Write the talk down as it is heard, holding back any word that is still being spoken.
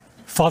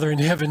Father in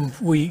heaven,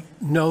 we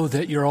know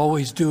that you're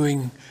always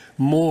doing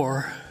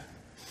more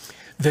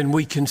than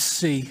we can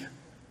see.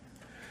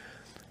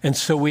 And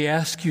so we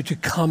ask you to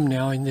come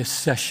now in this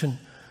session.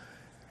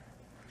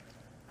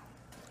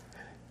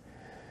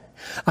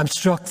 I'm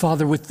struck,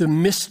 Father, with the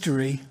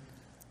mystery,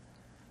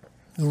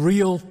 the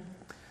real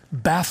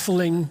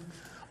baffling,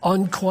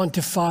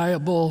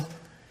 unquantifiable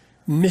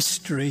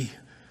mystery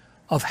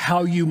of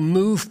how you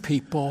move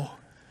people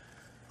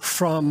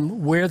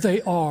from where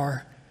they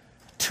are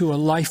to a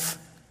lifelong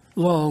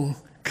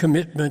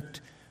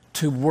commitment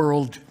to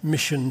world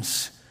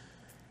missions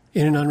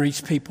in an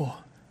unreached people.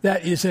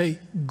 That is a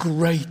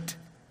great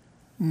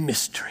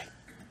mystery.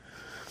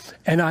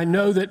 And I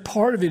know that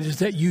part of it is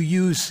that you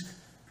use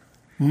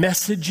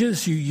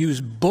messages, you use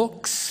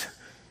books,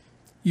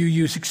 you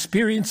use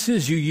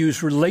experiences, you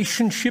use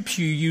relationships,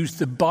 you use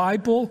the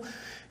Bible,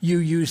 you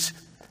use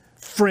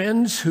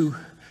friends who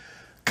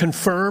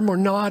confirm or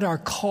not our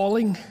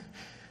calling.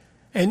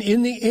 And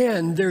in the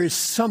end, there is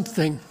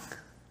something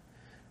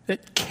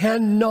that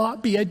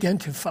cannot be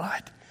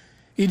identified.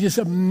 It is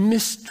a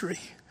mystery.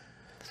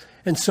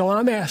 And so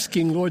I'm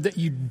asking, Lord, that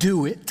you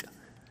do it.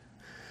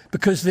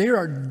 Because there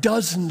are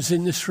dozens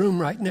in this room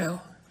right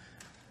now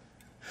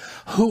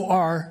who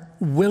are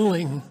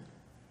willing.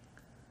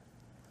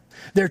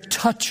 They're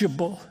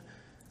touchable.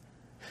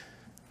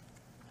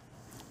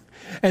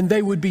 And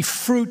they would be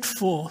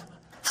fruitful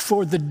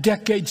for the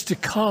decades to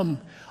come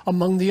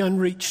among the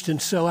unreached.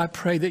 And so I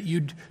pray that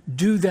you'd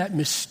do that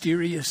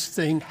mysterious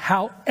thing,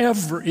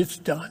 however it's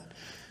done.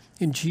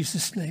 In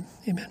Jesus' name,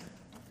 amen.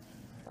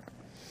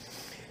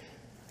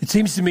 It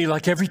seems to me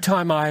like every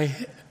time I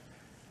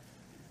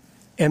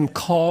am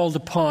called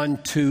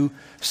upon to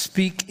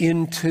speak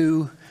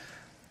into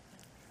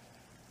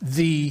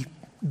the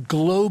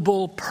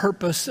global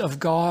purpose of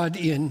God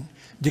in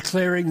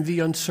declaring the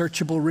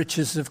unsearchable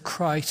riches of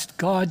Christ,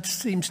 God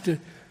seems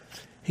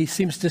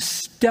to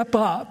step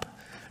up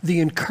the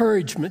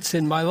encouragements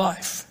in my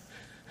life.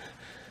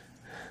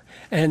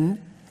 And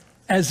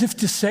as if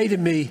to say to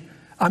me,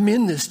 I'm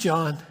in this,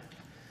 John.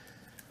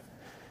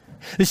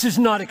 This is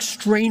not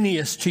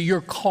extraneous to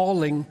your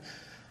calling.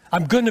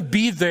 I'm going to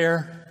be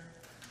there.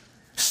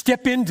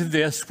 Step into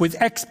this with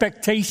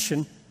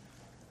expectation.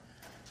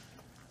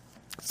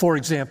 For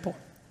example,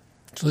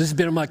 so this has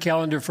been on my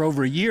calendar for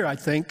over a year, I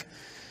think.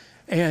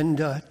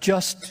 And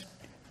just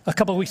a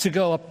couple of weeks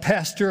ago, a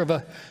pastor of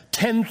a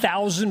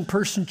 10,000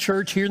 person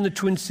church here in the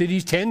Twin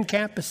Cities, 10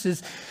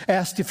 campuses,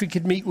 asked if he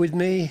could meet with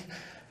me.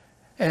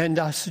 And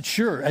I said,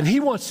 sure. And he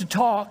wants to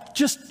talk,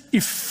 just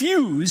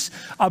effuse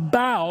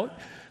about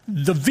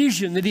the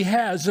vision that he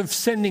has of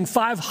sending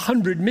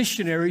 500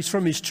 missionaries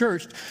from his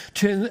church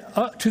to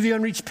the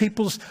unreached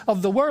peoples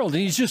of the world.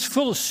 And he's just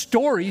full of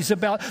stories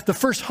about the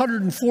first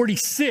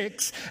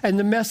 146 and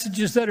the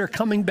messages that are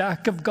coming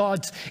back of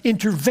God's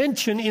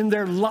intervention in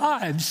their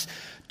lives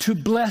to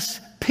bless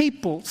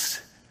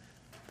peoples.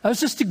 That was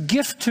just a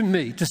gift to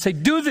me to say,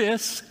 do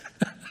this,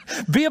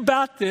 be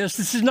about this.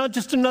 This is not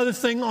just another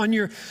thing on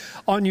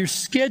your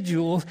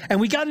schedule. And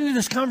we got into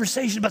this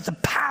conversation about the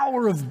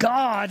power of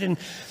God, and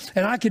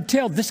I could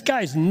tell this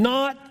guy's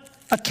not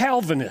a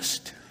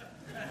Calvinist.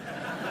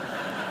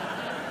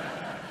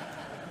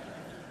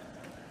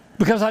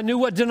 Because I knew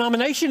what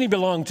denomination he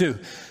belonged to.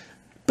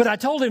 But I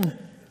told him,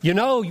 you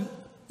know,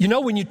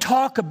 when you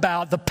talk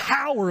about the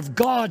power of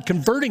God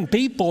converting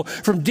people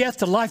from death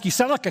to life, you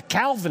sound like a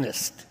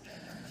Calvinist.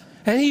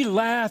 And he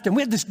laughed, and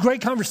we had this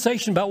great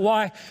conversation about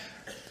why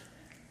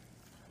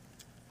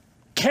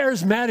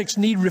charismatics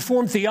need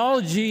Reformed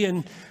theology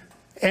and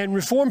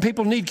Reformed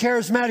people need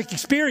charismatic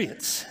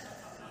experience.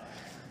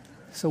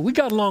 So we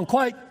got along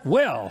quite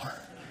well.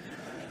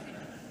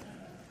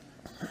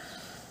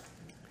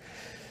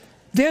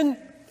 Then,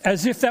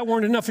 as if that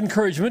weren't enough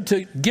encouragement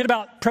to get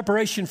about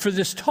preparation for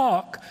this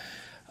talk,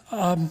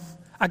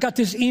 I got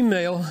this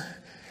email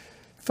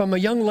from a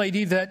young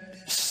lady that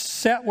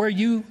sat where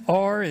you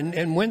are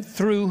and went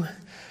through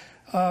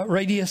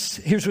Radius.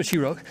 Here's what she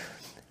wrote.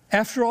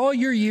 After all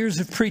your years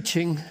of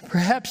preaching,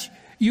 perhaps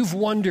you've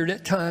wondered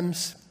at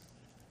times,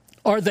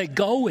 are they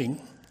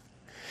going?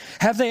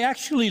 Have they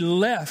actually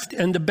left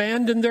and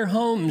abandoned their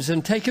homes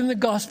and taken the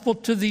gospel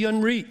to the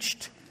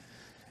unreached?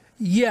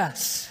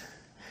 Yes.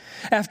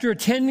 After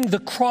attending the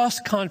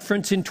Cross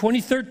Conference in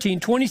 2013,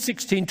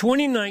 2016,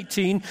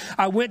 2019,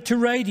 I went to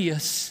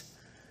Radius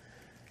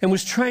and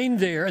was trained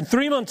there. And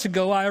 3 months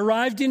ago, I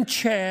arrived in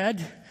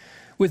Chad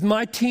with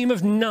my team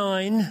of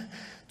 9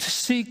 to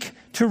seek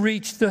to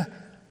reach the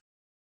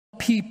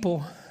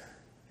people.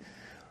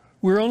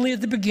 We're only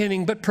at the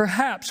beginning, but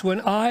perhaps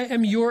when I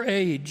am your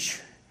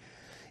age,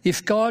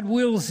 if God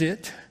wills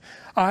it,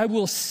 I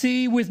will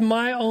see with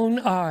my own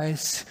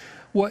eyes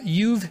what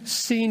you've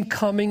seen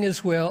coming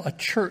as well, a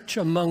church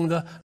among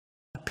the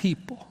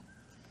people.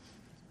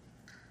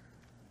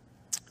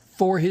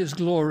 For his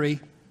glory.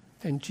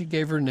 And she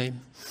gave her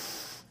name.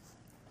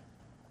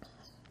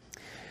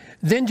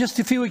 Then just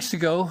a few weeks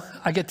ago,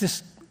 I get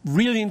this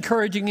really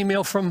encouraging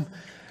email from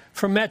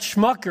from Matt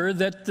Schmucker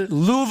that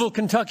Louisville,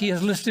 Kentucky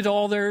has listed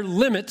all their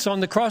limits on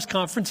the cross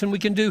conference, and we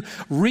can do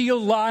real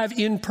live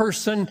in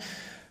person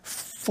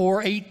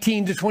for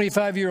 18 to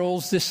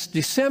 25-year-olds this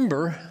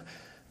December,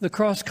 the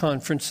cross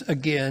conference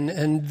again.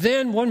 And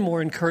then one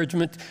more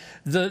encouragement.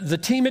 The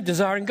team at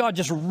Desiring God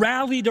just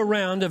rallied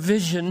around a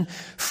vision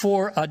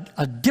for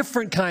a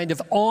different kind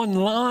of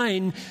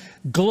online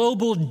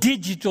global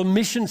digital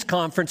missions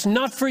conference,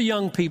 not for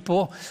young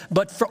people,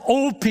 but for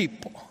old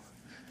people.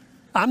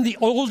 I'm the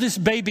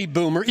oldest baby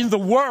boomer in the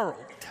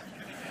world,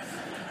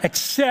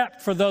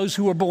 except for those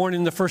who were born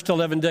in the first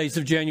 11 days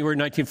of January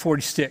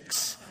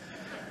 1946,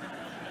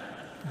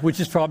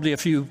 which is probably a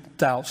few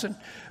thousand.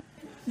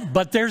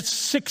 But there's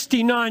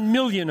 69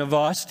 million of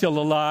us still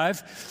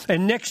alive,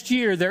 and next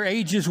year their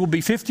ages will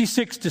be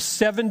 56 to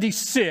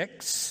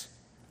 76,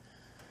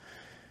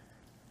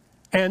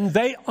 and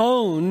they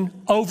own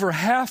over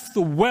half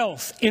the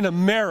wealth in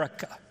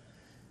America,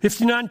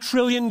 $59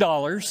 trillion,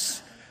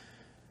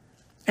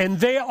 and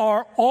they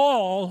are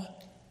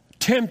all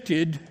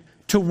tempted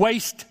to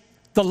waste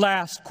the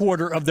last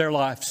quarter of their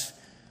lives.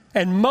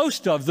 And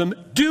most of them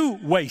do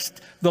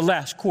waste the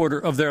last quarter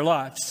of their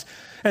lives.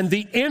 And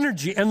the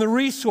energy and the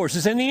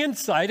resources and the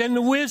insight and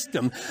the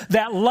wisdom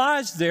that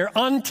lies there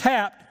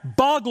untapped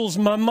boggles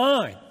my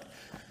mind.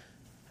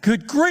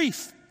 Good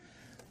grief.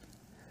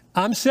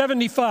 I'm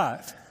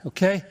 75,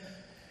 okay?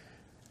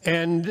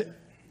 And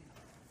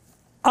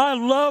I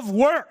love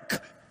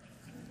work.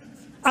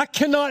 I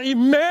cannot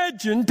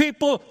imagine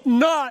people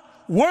not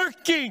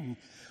working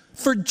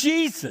for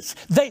Jesus.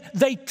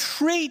 They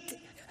treat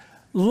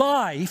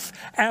life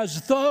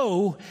as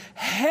though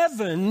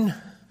heaven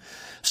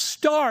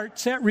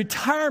starts at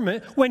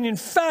retirement, when in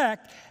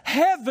fact,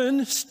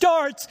 heaven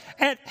starts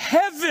at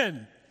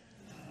heaven.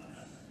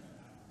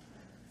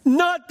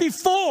 Not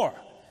before.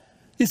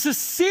 It's a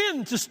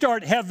sin to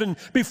start heaven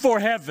before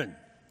heaven.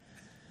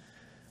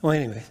 Well,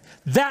 anyway,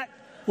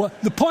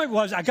 the point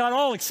was I got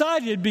all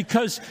excited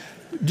because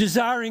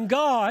Desiring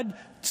God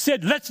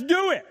said, let's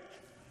do it.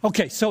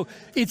 Okay, so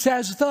it's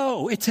as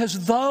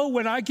though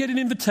when I get an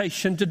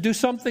invitation to do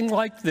something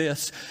like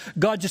this,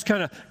 God just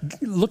kind of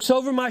looks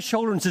over my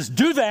shoulder and says,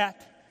 do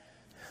that.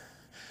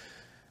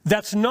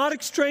 That's not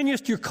extraneous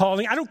to your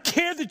calling. I don't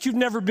care that you've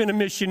never been a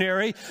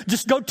missionary.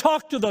 Just go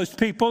talk to those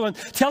people and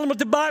tell them what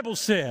the Bible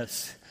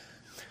says.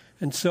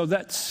 And so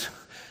that's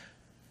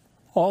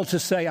all to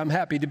say I'm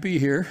happy to be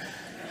here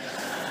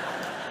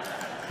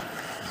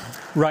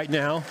right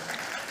now.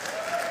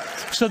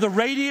 So the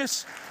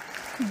Radius,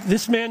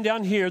 this man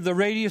down here, the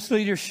Radius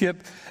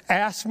leadership,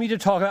 asked me to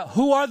talk about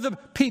who are the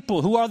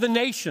people, who are the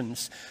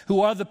nations,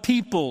 who are the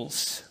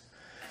peoples.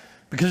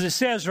 Because it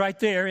says right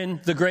there in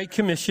the Great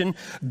Commission,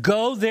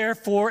 go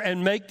therefore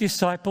and make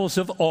disciples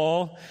of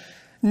all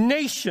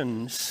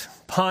nations.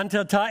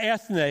 Panta ta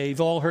ethne.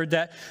 You've all heard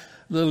that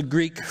little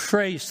Greek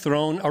phrase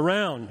thrown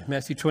around,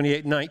 Matthew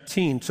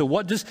 28:19. So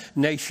what does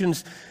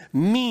nations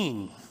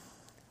mean?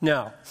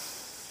 Now,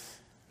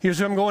 here's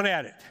where I'm going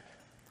at it.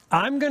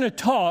 I'm going to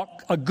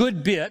talk a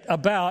good bit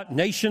about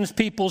nations,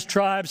 peoples,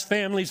 tribes,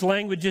 families,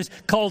 languages,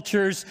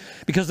 cultures,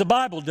 because the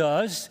Bible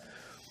does.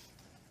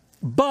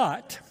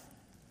 But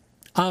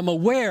I'm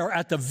aware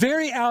at the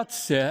very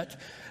outset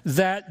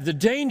that the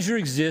danger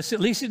exists, at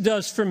least it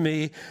does for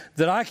me,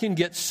 that I can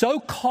get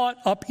so caught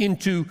up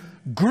into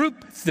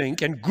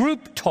groupthink and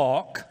group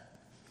talk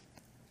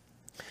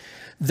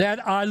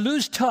that I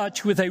lose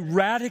touch with a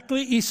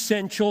radically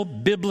essential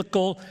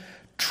biblical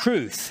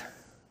truth.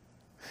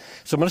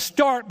 So I'm going to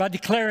start by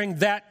declaring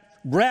that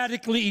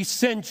radically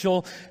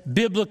essential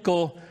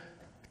biblical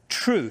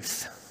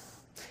truth.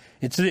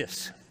 It's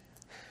this.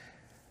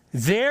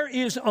 There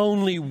is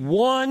only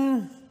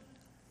one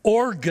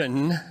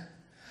organ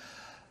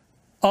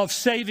of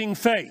saving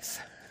faith,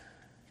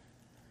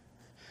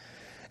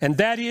 and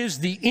that is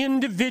the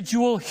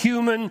individual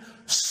human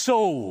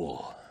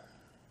soul.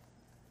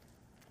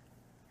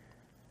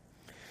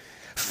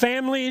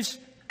 Families,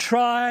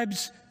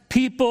 tribes,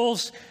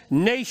 peoples,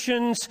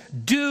 nations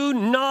do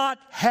not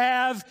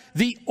have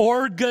the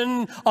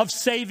organ of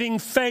saving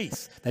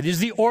faith. That is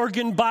the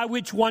organ by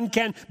which one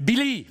can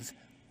believe.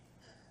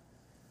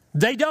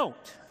 They don't.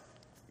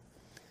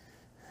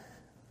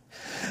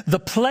 The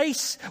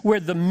place where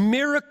the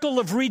miracle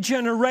of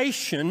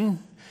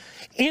regeneration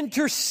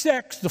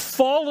intersects the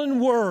fallen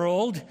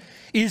world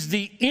is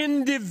the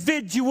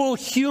individual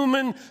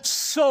human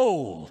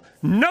soul.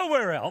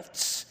 Nowhere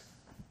else.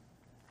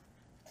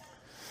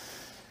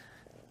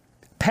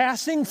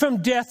 Passing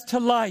from death to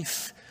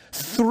life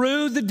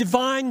through the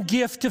divine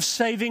gift of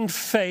saving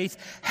faith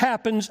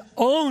happens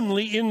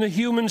only in the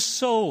human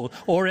soul,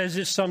 or as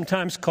it's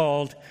sometimes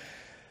called,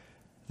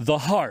 the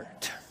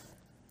heart.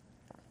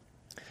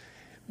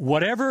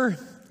 Whatever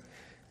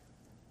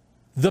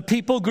the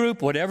people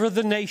group, whatever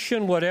the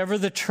nation, whatever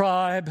the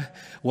tribe,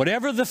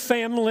 whatever the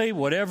family,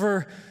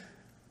 whatever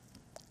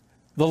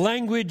the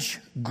language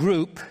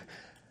group,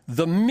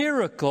 the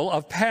miracle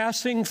of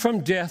passing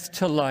from death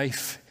to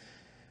life,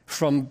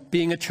 from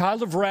being a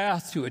child of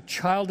wrath to a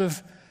child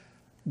of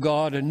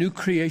God, a new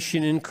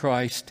creation in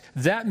Christ,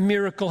 that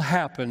miracle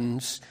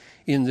happens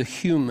in the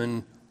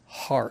human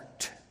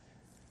heart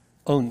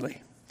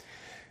only.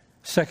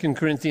 2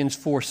 Corinthians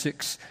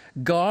 4:6,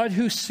 God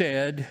who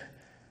said,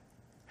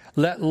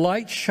 "Let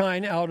light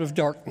shine out of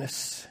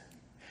darkness,"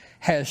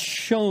 has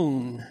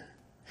shone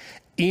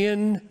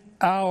in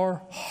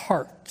our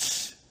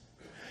hearts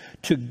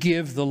to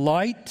give the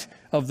light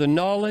of the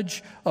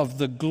knowledge of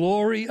the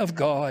glory of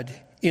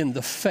God in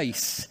the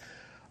face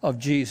of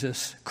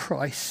Jesus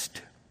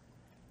Christ.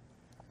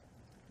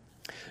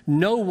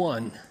 No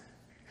one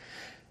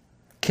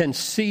can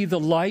see the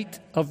light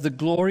of the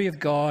glory of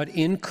God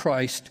in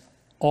Christ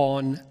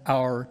on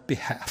our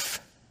behalf.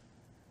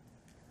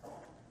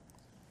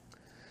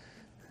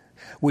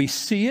 We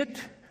see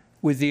it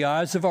with the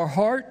eyes of our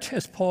heart,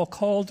 as Paul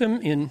called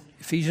them in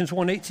Ephesians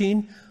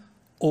 1:18,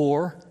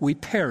 or we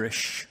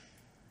perish.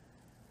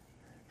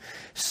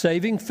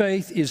 Saving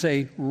faith is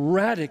a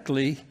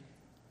radically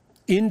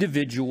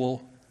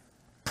individual,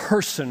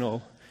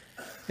 personal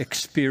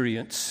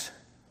experience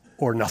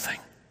or nothing.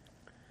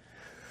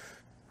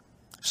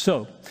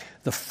 So,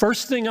 the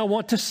first thing I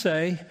want to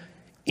say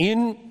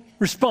in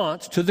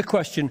response to the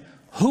question,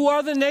 who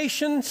are the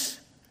nations?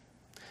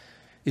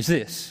 Is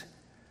this: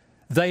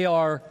 they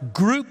are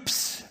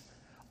groups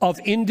of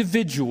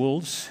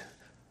individuals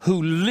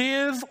who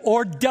live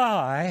or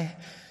die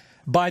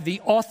by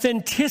the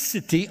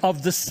authenticity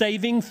of the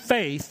saving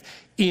faith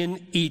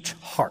in each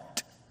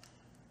heart.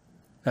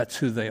 That's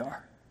who they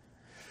are.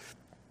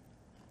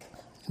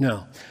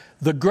 Now,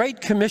 the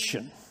Great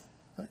Commission,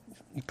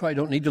 you probably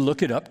don't need to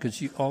look it up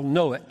because you all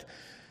know it.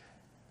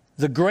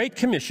 The Great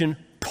Commission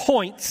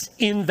points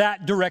in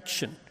that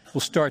direction.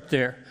 We'll start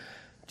there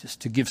just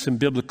to give some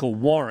biblical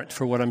warrant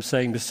for what I'm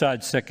saying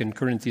besides 2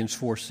 Corinthians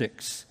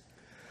 4:6.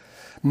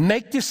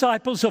 Make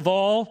disciples of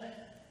all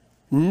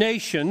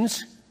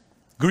nations,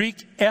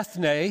 Greek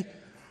ethne,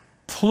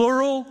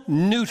 plural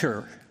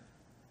neuter,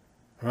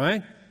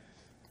 right?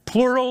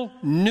 Plural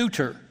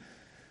neuter.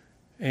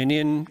 And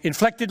in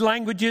inflected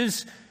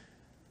languages,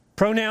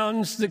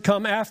 pronouns that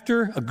come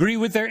after agree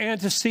with their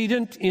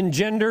antecedent in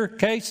gender,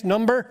 case,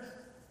 number.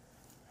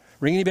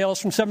 Ring any bells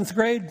from 7th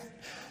grade?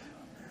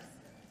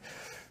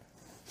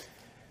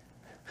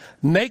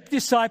 Make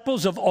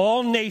disciples of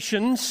all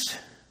nations,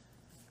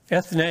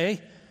 ethne,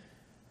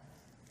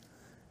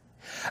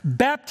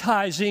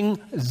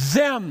 baptizing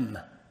them,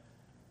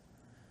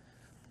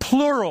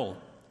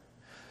 plural,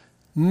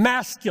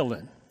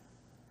 masculine,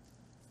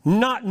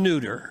 not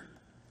neuter,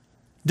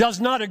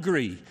 does not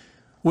agree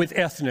with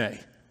ethne,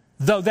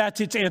 though that's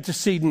its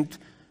antecedent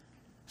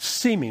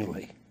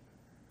seemingly.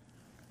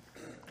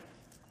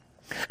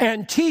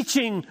 And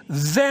teaching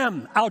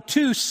them,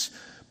 autos,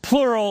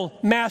 plural,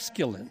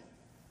 masculine.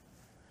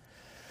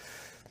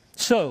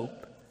 So,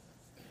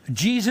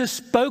 Jesus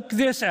spoke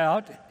this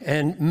out,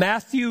 and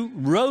Matthew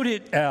wrote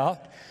it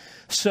out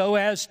so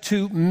as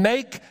to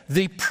make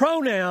the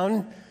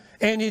pronoun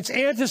and its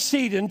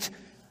antecedent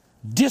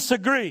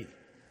disagree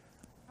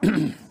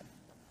in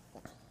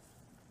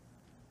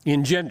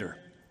gender.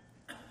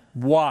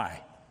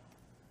 Why?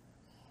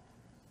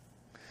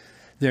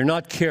 They're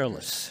not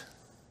careless.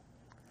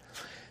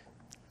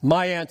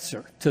 My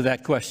answer to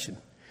that question: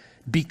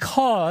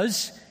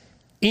 because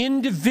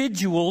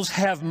individuals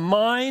have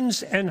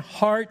minds and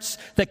hearts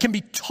that can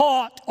be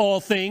taught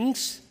all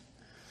things,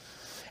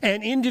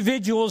 and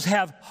individuals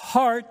have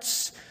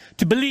hearts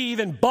to believe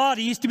and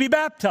bodies to be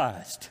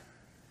baptized.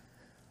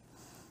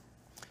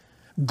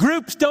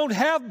 Groups don't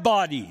have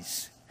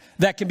bodies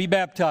that can be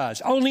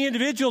baptized. Only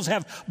individuals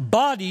have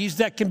bodies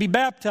that can be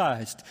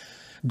baptized.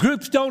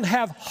 Groups don't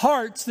have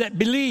hearts that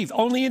believe.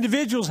 Only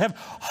individuals have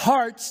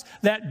hearts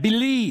that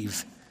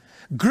believe.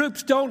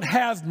 Groups don't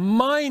have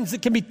minds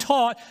that can be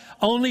taught.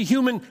 Only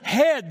human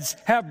heads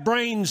have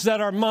brains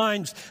that are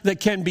minds that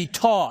can be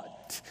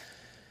taught.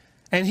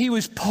 And he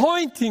was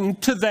pointing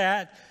to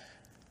that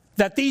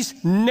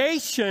these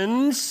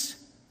nations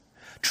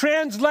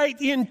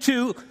translate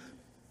into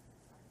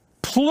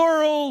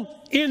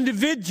plural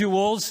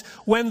individuals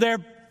when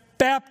they're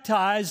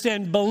baptized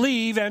and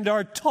believe and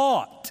are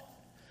taught.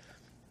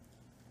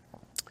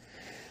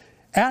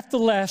 At the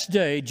last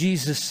day,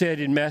 Jesus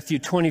said in Matthew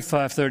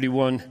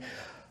 25:31,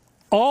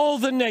 all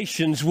the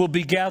nations will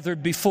be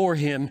gathered before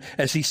him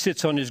as he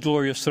sits on his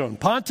glorious throne.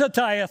 Panta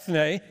tai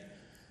ethne,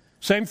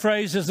 same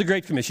phrase as the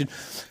Great Commission.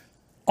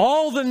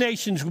 All the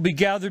nations will be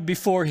gathered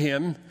before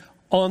him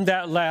on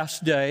that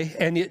last day,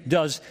 and it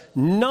does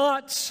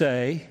not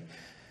say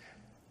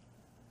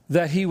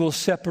that he will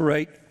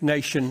separate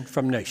nation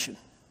from nation.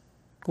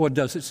 What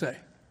does it say?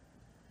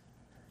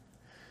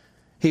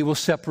 He will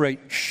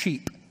separate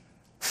sheep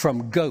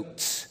from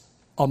goats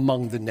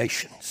among the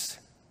nations.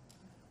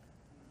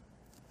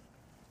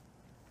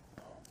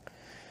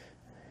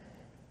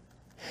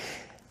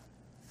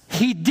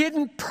 He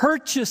didn't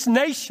purchase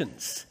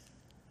nations.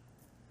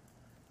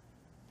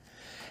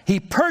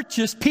 He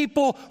purchased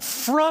people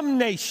from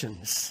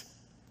nations.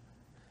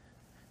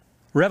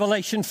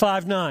 Revelation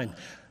 5:9.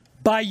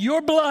 By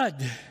your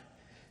blood,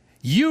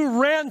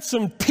 You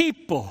ransomed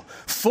people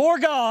for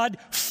God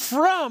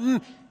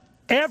from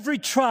every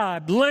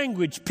tribe,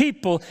 language,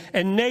 people,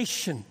 and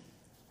nation.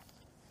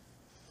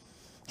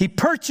 He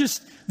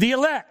purchased the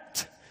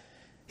elect.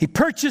 He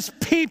purchased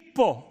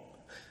people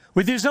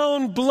with his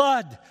own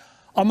blood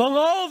among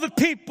all the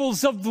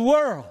peoples of the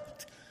world.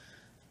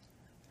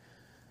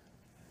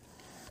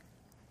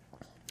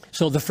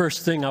 So the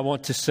first thing I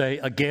want to say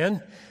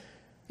again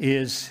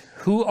is,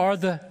 who are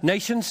the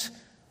nations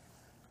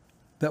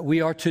that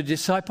we are to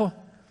disciple?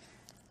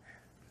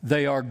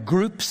 They are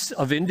groups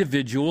of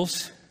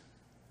individuals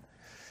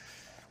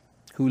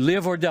who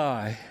live or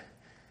die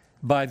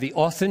by the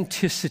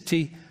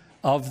authenticity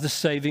of the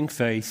saving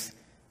faith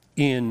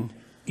in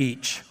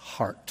each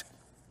heart.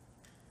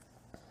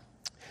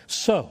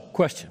 So,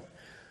 question.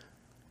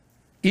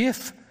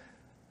 If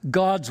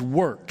God's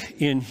work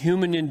in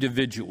human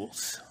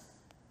individuals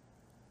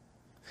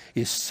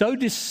is so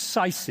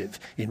decisive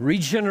in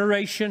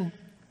regeneration,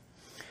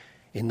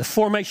 in the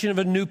formation of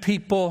a new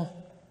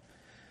people,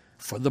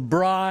 for the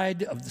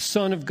bride of the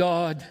Son of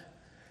God,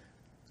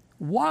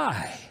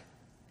 why,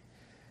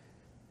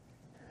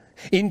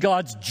 in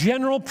God's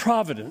general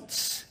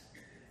providence,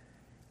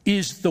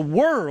 is the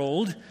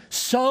world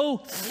so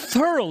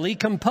thoroughly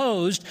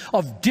composed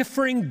of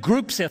differing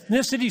groups,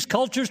 ethnicities,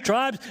 cultures,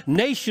 tribes,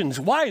 nations?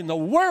 Why in the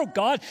world,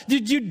 God,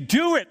 did you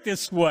do it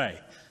this way?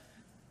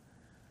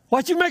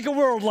 Why'd you make a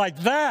world like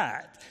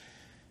that?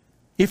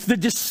 If the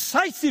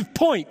decisive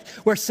point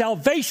where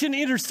salvation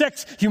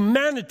intersects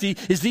humanity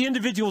is the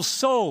individual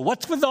soul,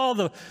 what's with all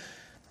the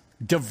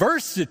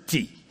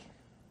diversity,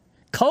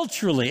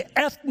 culturally,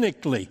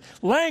 ethnically,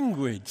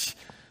 language?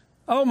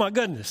 Oh my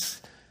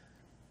goodness.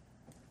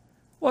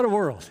 What a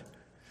world.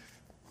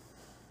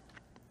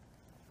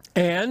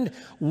 And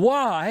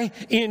why,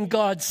 in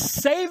God's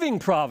saving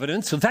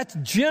providence, so that's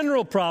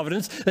general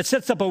providence that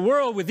sets up a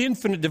world with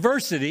infinite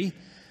diversity,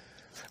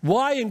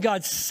 why in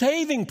God's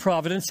saving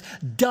providence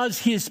does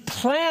his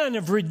plan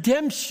of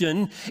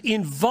redemption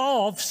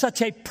involve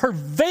such a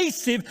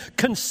pervasive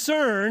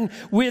concern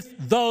with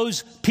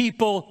those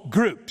people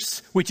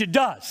groups, which it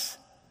does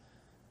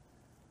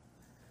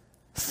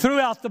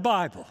throughout the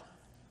Bible?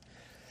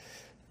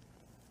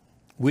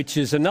 Which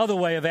is another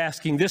way of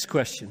asking this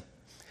question.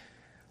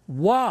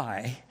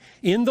 Why,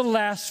 in the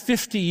last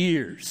 50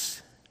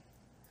 years,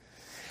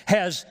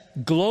 has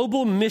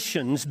global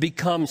missions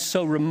become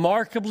so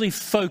remarkably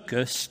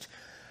focused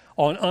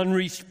on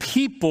unreached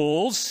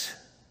peoples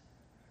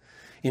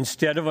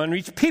instead of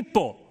unreached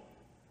people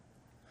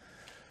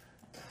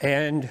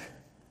and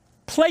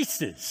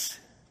places?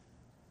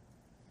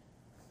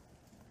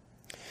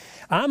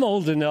 I'm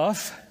old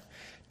enough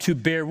to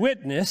bear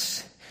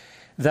witness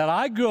that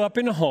I grew up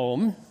in a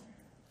home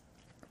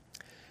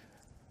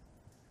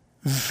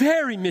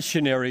very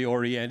missionary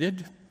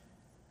oriented,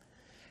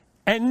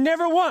 and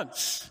never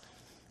once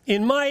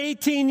in my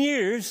 18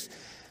 years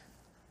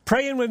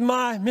praying with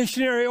my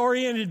missionary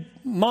oriented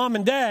mom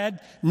and dad,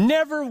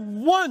 never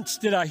once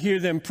did I hear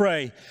them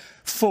pray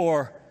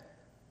for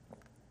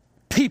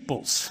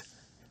peoples.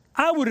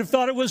 I would have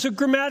thought it was a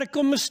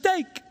grammatical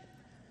mistake.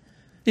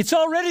 It's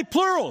already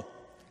plural.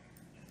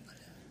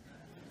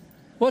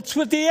 What's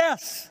with the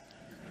S?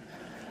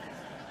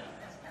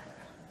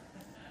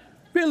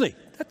 Really?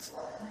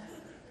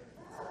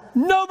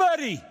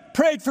 Nobody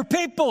prayed for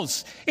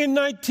peoples in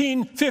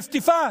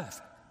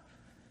 1955.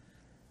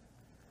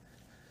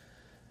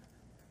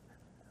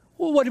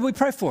 Well, what did we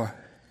pray for?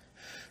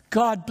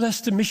 God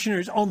bless the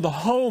missionaries on the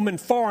home and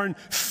foreign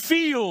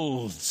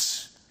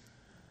fields.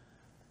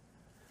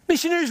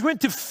 Missionaries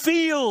went to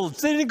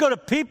fields. They didn't go to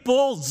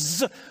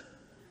peoples.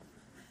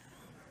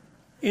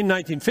 In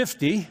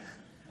 1950,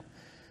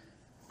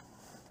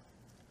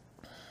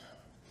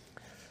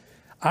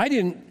 I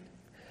didn't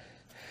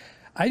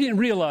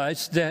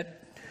realize that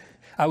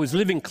I was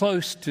living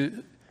close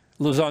to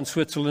Lausanne,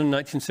 Switzerland in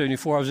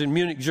 1974. I was in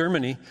Munich,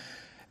 Germany,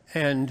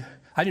 and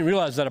I didn't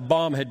realize that a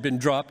bomb had been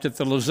dropped at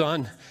the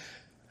Lausanne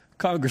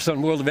Congress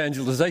on World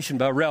Evangelization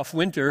by Ralph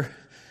Winter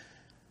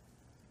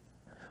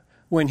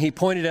when he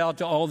pointed out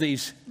to all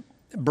these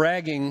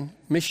bragging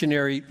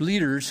missionary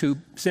leaders who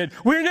said,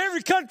 "We're in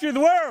every country of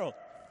the world.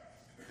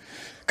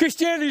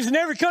 Christianity is in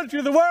every country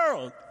of the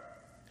world."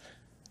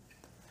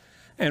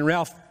 And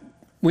Ralph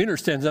Winter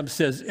stands up and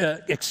says,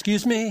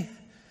 "Excuse me,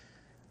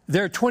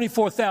 there are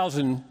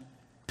 24,000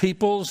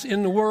 peoples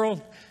in the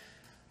world,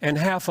 and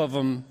half of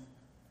them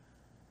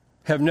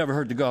have never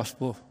heard the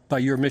gospel by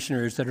your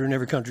missionaries that are in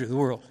every country of the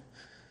world."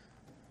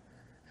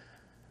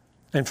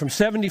 And from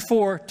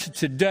 74 to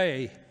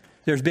today,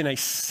 there's been a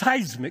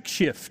seismic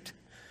shift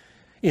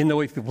in the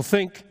way people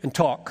think and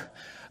talk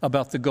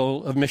about the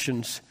goal of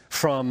missions,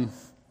 from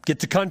get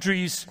to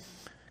countries,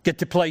 get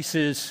to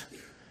places,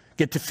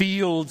 get to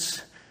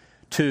fields,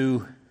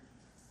 to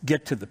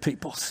get to the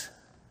peoples.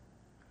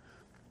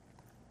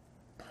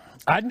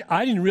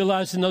 I didn't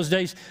realize in those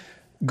days,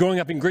 growing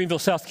up in Greenville,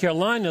 South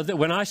Carolina, that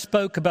when I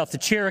spoke about the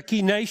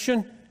Cherokee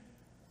Nation,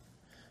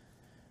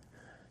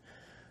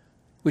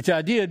 which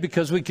I did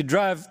because we could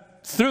drive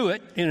through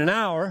it in an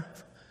hour,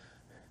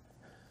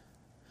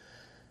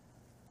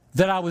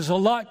 that I was a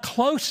lot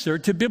closer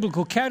to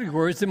biblical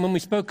categories than when we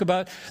spoke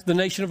about the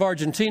nation of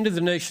Argentina,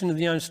 the nation of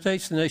the United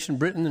States, the nation of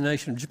Britain, the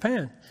nation of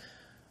Japan.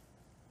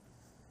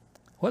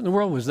 What in the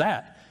world was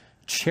that?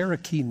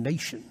 Cherokee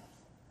Nation.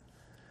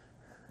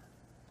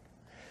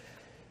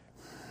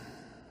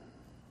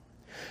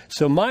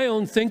 So my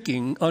own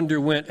thinking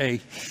underwent a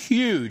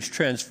huge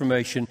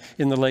transformation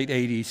in the late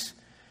 80s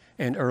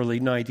and early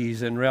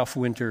 90s, and Ralph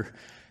Winter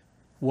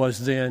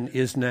was then,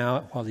 is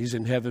now, while he's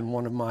in heaven,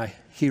 one of my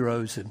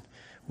heroes, and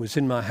was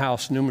in my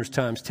house numerous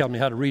times telling me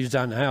how to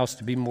redesign the house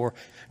to be more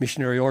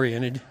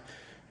missionary-oriented.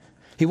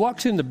 He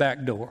walks in the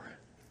back door,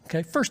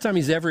 okay? First time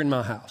he's ever in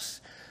my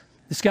house.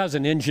 This guy's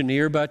an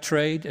engineer by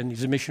trade, and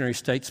he's a missionary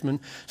statesman.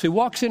 So he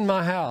walks in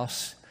my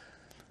house,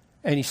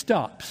 and he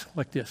stops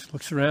like this,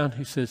 looks around.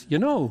 He says, you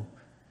know,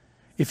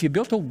 if you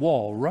built a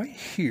wall right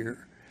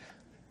here,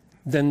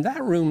 then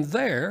that room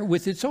there,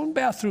 with its own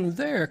bathroom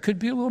there, could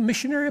be a little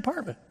missionary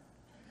apartment.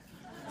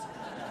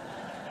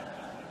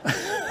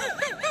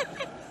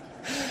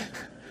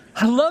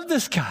 I love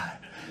this guy.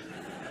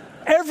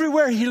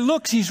 Everywhere he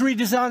looks, he's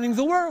redesigning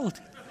the world.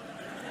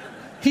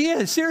 He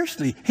is,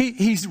 seriously.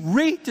 He's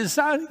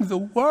redesigning the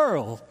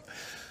world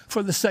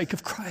for the sake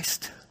of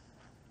Christ.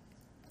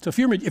 So if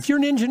you're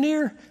an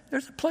engineer,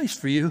 there's a place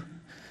for you.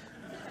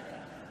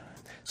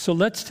 So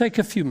let's take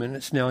a few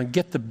minutes now and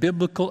get the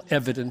biblical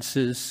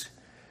evidences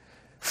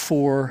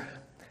for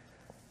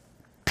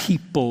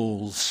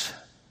peoples,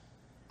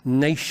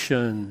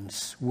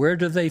 nations. Where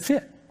do they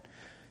fit?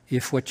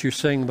 If what you're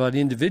saying about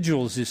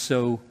individuals is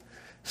so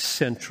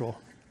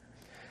central.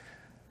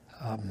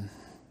 And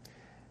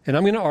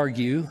I'm going to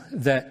argue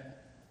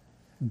that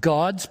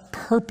God's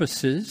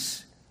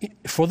purposes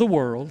for the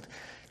world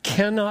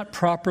cannot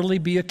properly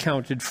be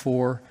accounted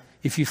for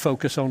if you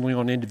focus only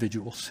on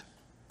individuals.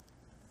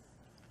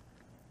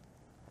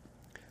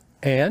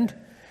 And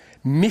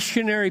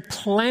missionary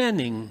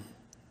planning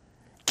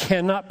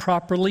cannot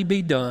properly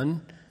be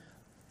done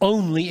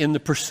only in the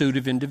pursuit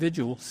of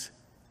individuals.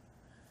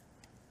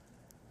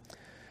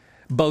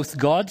 Both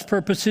God's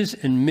purposes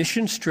and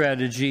mission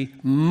strategy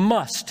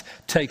must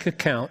take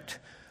account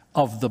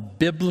of the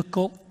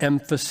biblical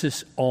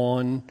emphasis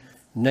on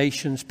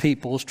nations,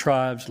 peoples,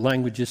 tribes,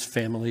 languages,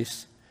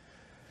 families.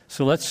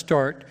 So let's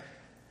start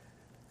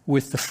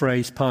with the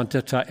phrase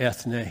panta ta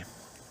ethne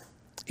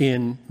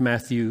in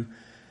Matthew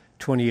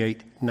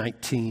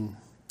 28:19.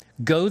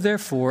 Go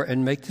therefore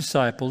and make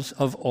disciples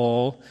of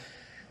all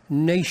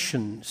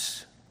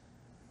nations.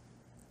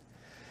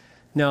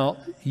 Now,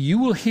 you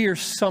will hear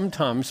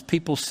sometimes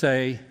people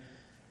say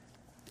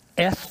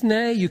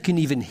ethne, you can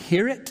even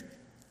hear it,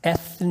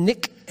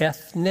 ethnic,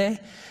 ethne.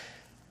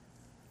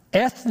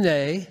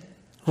 Ethne,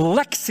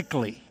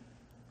 lexically,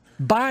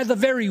 by the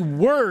very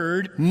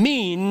word,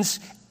 means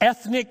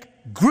ethnic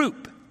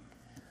group.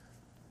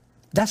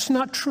 That's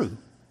not true.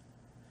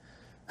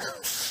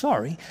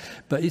 Sorry,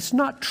 but it's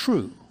not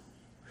true.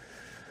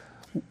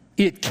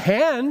 It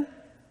can,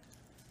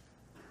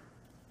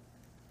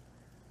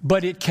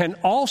 but it can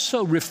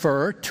also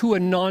refer to a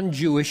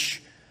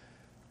non-Jewish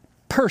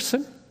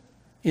person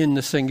in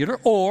the singular,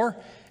 or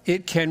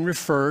it can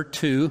refer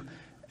to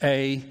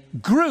a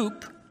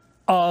group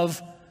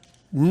of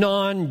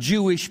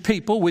non-Jewish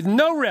people with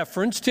no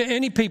reference to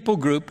any people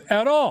group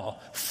at all.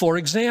 For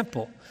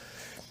example,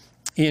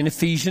 in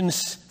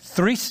Ephesians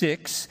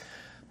 3:6,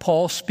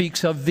 Paul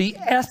speaks of the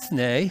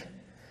ethne,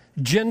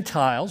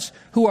 Gentiles,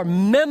 who are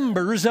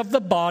members of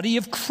the body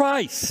of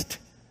Christ.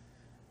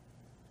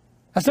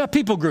 That's not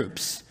people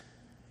groups.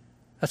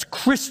 That's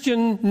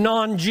Christian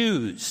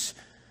non-Jews,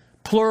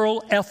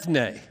 plural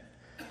ethne.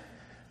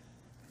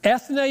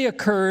 Ethne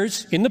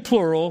occurs in the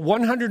plural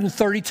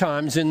 130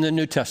 times in the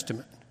New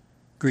Testament,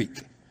 Greek.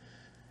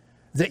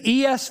 The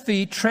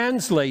ESV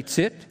translates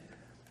it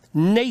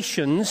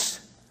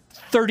nations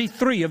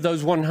 33 of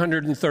those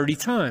 130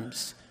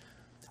 times.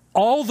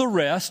 All the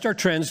rest are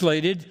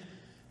translated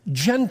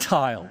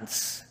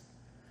Gentiles,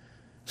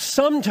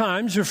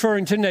 sometimes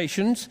referring to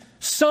nations,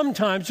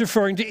 sometimes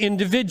referring to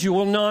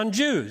individual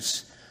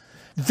non-Jews.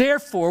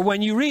 Therefore,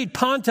 when you read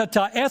panta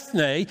ta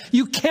ethne,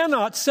 you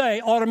cannot say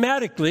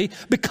automatically,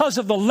 because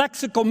of the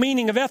lexical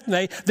meaning of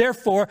ethne,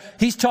 therefore,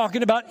 he's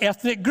talking about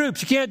ethnic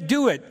groups. You can't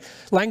do it.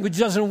 Language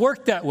doesn't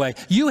work that way.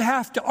 You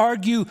have to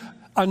argue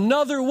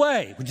another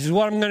way, which is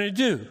what I'm going to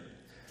do.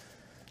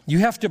 You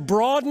have to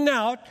broaden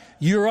out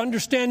your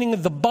understanding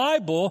of the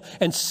Bible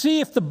and see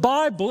if the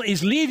Bible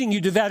is leading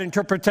you to that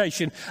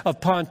interpretation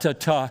of panta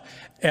ta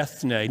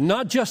ethne,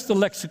 not just the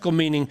lexical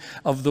meaning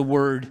of the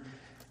word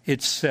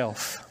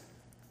itself.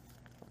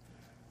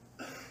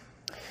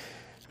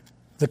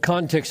 The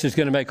context is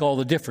going to make all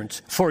the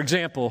difference. For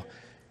example,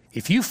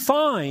 if you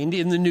find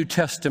in the New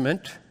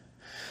Testament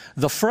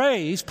the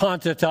phrase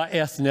panta ta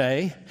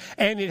ethne,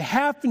 and it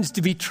happens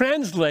to be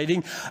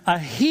translating a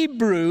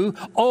Hebrew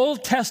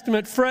Old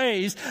Testament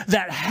phrase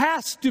that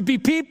has to be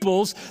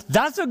peoples,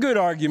 that's a good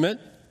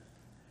argument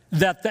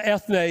that the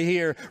ethne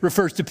here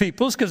refers to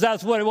peoples, because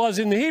that's what it was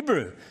in the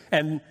Hebrew.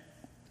 And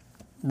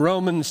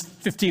Romans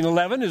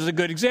 15:11 is a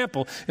good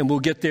example, and we'll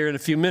get there in a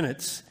few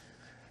minutes.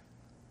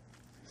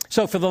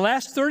 So for the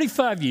last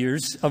 35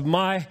 years of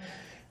my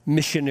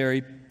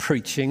missionary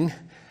preaching,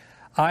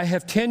 I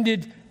have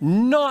tended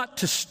not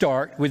to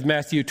start with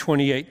Matthew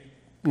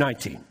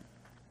 28:19.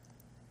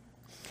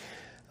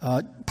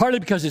 Partly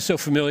because it's so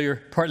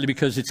familiar, partly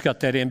because it's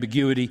got that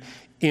ambiguity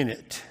in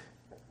it.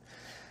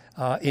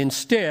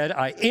 Instead,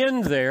 I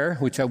end there,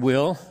 which I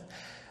will,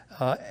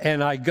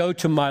 and I go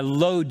to my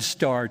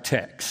lodestar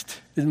text.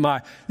 This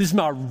is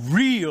my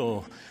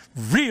real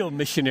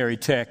missionary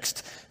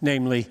text,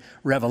 namely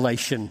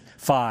Revelation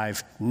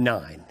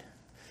 5:9.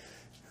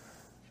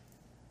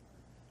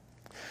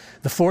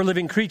 The 4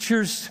 living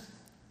creatures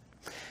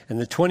and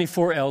the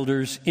 24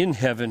 elders in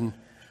heaven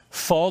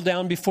fall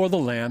down before the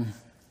Lamb,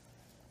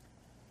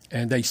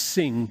 and they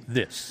sing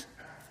this: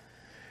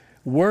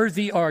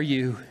 "Worthy are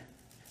you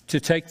to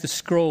take the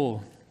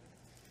scroll,"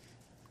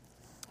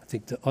 I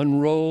think to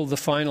unroll the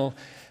final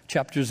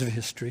chapters of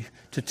history,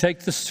 "to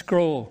take the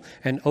scroll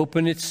and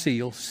open its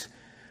seals.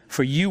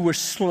 For you were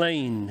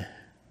slain,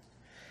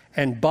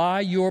 and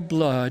by your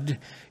blood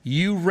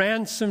you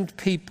ransomed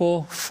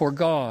people for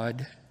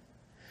God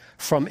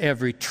from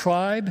every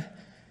tribe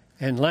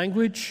and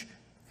language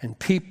and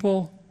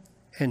people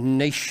and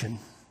nation.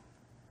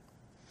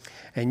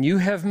 And you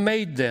have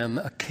made them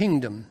a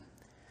kingdom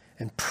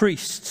and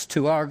priests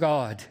to our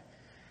God,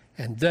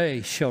 and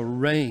they shall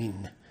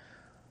reign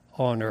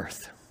on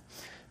earth."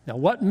 Now,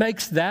 what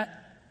makes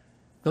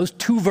those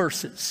 2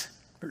 verses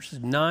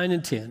 9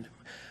 and 10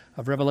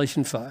 of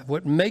Revelation 5,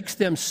 what makes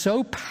them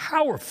so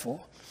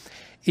powerful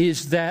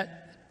is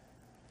that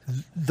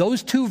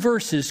those 2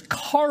 verses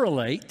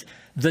correlate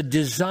the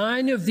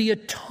design of the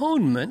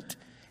atonement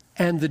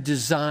and the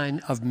design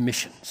of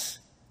missions,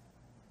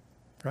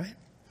 right?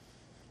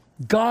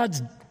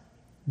 God's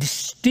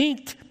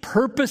distinct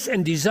purpose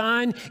and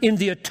design in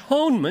the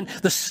atonement,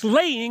 the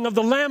slaying of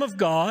the Lamb of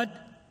God,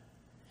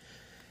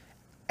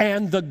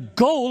 and the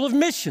goal of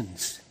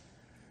missions,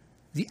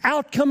 the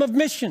outcome of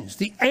missions,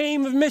 the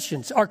aim of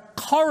missions are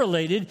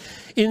correlated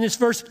in this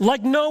verse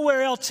like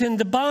nowhere else in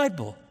the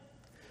Bible.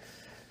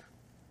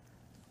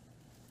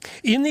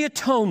 In the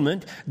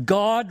atonement,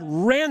 God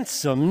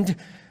ransomed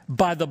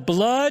by the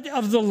blood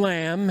of the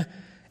Lamb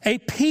a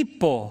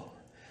people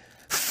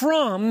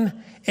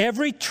from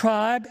every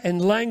tribe and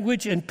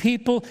language and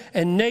people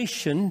and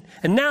nation.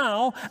 And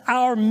now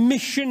our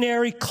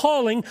missionary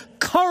calling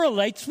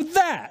correlates with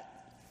that.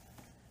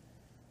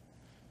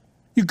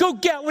 You go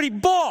get what he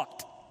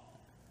bought.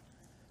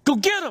 Go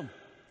get him.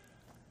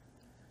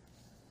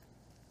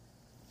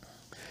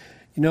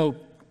 You know,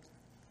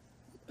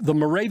 the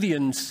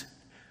Moravians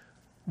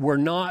were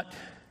not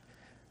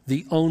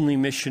the only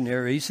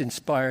missionaries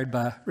inspired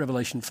by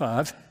Revelation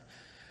 5,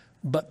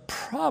 but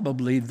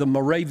probably the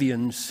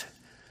Moravians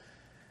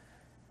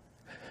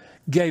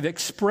gave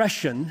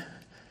expression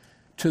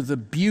to the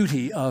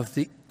beauty of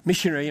the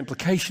missionary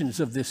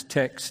implications of this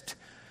text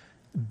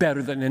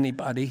better than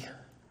anybody.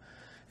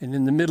 And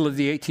in the middle of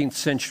the 18th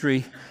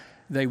century,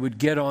 they would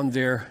get on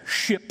their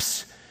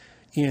ships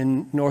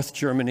in North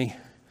Germany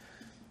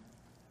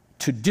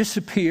to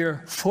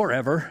disappear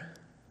forever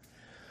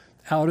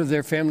out of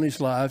their families'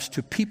 lives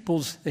to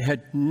peoples they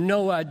had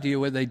no idea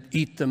whether they'd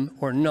eat them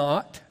or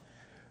not.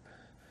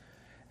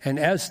 And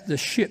as the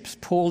ships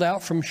pulled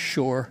out from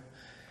shore,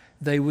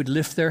 they would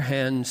lift their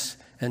hands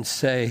and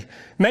say,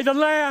 "May the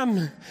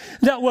Lamb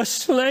that was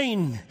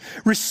slain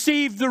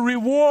receive the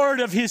reward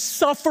of his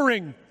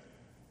suffering."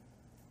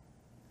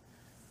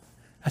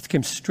 That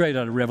came straight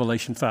out of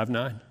Revelation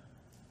 5:9.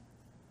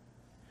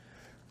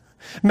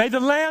 "May the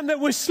Lamb that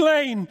was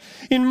slain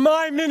in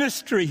my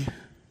ministry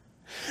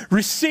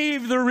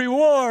receive the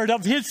reward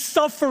of his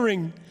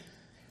suffering.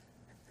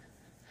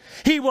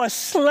 He was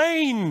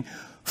slain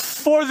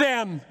for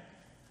them.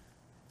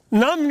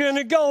 And I'm going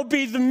to go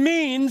be the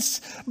means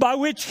by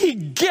which he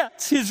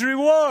gets his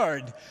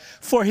reward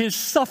for his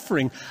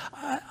suffering."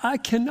 I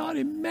cannot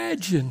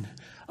imagine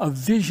a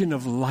vision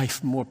of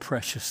life more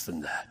precious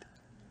than that.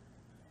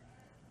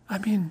 I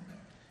mean,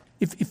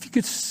 if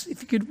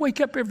you could wake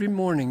up every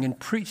morning and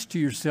preach to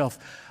yourself,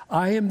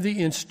 "I am the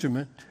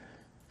instrument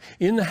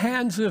in the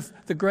hands of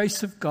the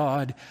grace of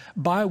God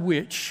by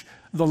which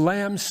the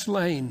Lamb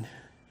slain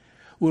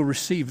will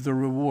receive the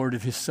reward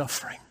of his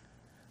suffering."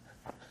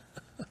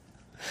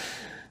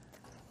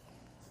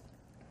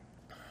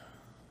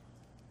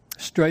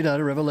 Straight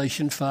out of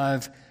Revelation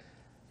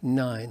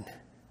 5:9.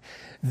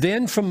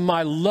 Then from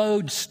my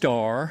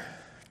lodestar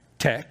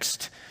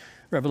text,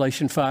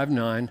 Revelation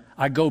 5:9,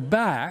 I go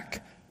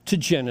back to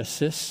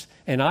Genesis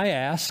and I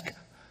ask,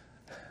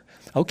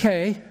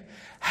 okay,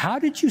 how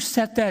did you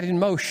set that in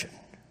motion?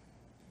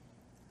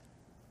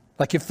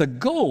 Like if the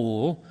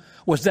goal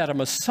was that a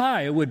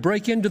Messiah would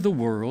break into the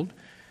world,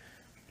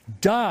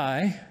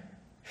 die,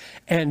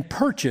 and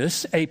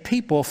purchase a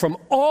people from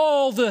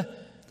all the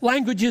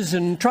languages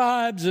and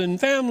tribes and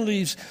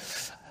families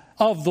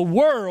of the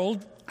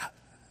world,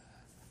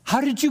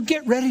 how did you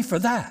get ready for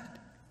that?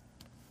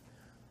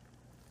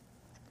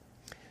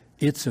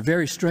 It's a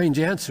very strange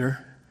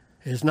answer.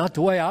 It's not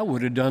the way I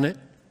would have done it.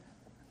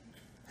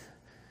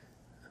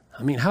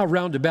 I mean, how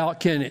roundabout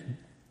can it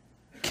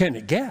can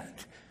it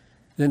get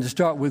than to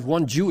start with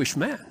one Jewish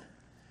man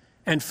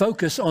and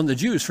focus on the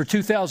Jews for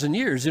 2,000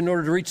 years in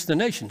order to reach the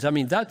nations? I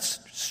mean, that's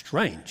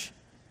strange.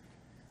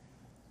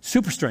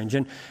 Super strange.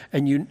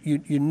 And you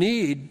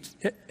need,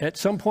 at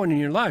some point in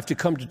your life, to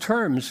come to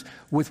terms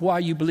with why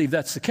you believe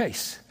that's the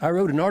case. I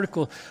wrote an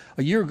article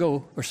a year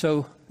ago or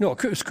so. No,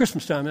 it was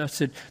Christmas time. And I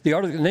said, the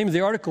name of the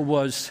article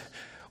was,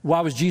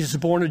 "Why Was Jesus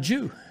Born a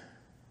Jew?"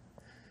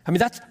 I mean,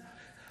 that's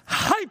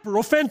hyper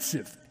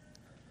offensive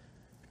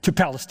to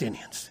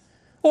Palestinians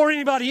or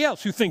anybody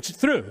else who thinks it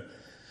through.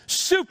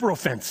 Super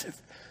offensive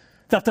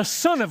that the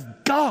Son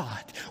of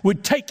God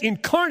would take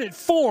incarnate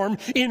form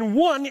in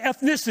one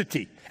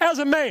ethnicity as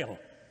a male.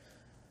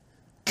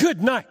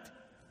 Good night.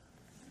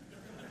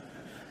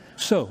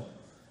 So,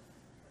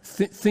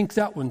 think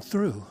that one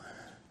through.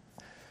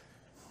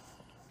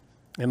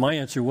 And my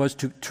answer was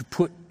to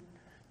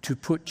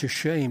put to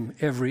shame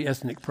every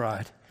ethnic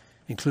pride,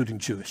 including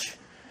Jewish.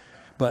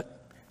 But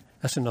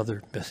that's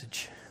another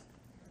message.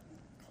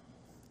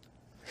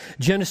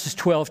 Genesis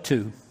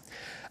 12:2.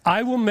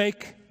 I will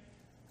make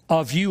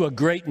of you a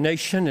great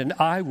nation, and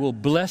I will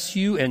bless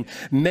you and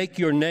make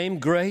your name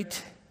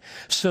great,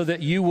 so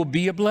that you will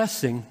be a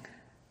blessing.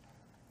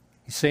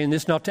 He's saying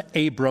this not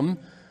to Abram,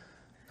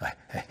 a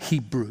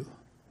Hebrew.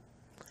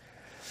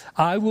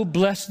 I will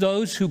bless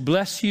those who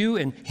bless you,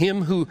 and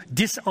him who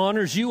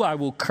dishonors you I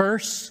will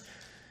curse.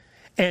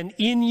 And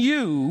in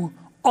you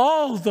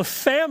all the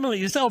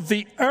families of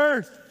the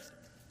earth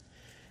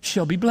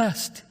shall be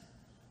blessed.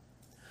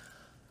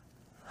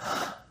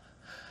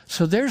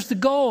 So there's the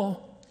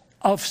goal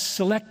of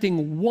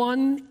selecting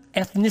one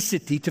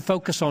ethnicity to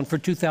focus on for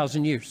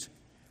 2,000 years.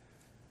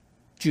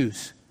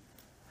 Jews.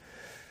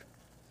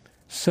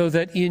 So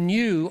that in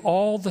you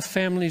all the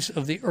families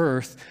of the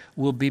earth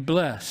will be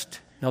blessed.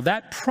 Now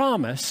that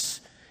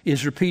promise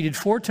is repeated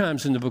 4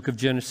 times in the book of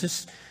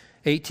Genesis.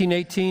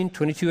 18:18,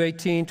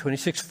 22:18,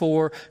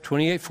 26:4,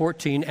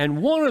 28:14,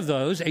 and one of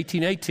those,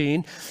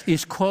 18:18,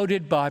 is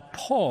quoted by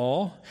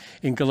Paul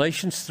in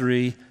Galatians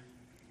 3,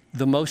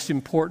 the most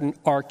important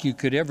arc you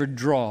could ever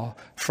draw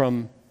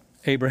from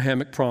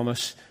Abrahamic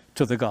promise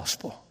to the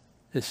gospel.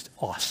 It's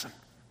awesome.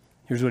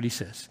 Here's what he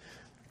says.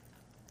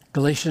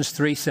 Galatians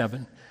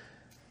 3:7.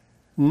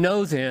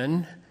 Know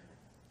then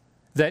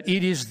that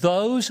it is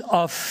those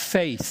of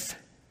faith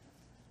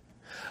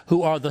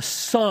who are the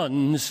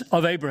sons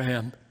of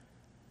Abraham.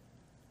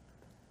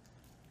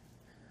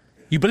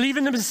 You believe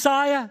in the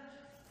Messiah?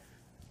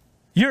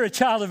 You're a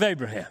child of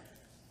Abraham.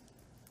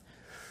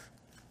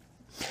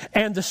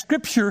 And the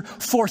scripture,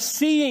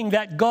 foreseeing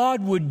that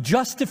God would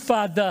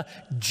justify the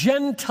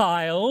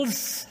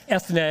Gentiles,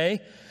 ethne,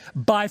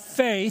 by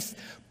faith,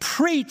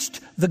 preached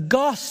the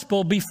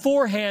gospel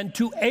beforehand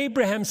to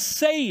Abraham,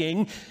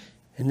 saying,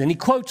 and then he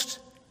quotes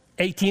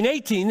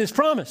 18:18, this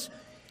promise,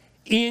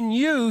 in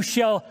you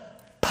shall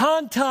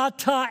panta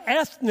ta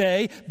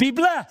ethne be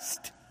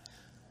blessed.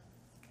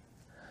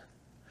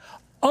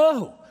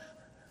 Oh,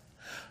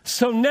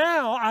 so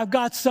now I've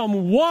got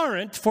some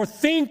warrant for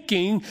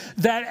thinking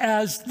that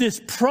as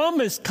this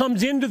promise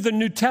comes into the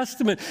New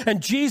Testament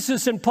and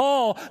Jesus and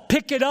Paul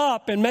pick it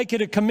up and make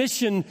it a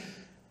commission,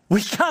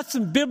 we got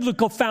some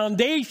biblical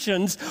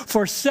foundations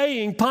for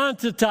saying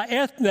panta ta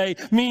ethne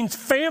means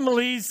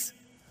families,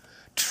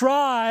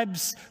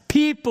 tribes,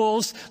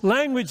 peoples,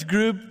 language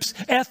groups,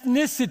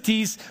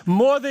 ethnicities,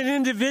 more than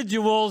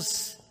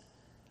individuals.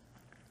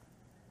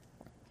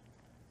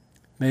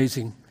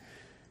 Amazing.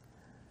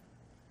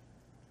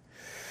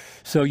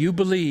 So you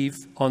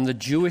believe on the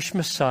Jewish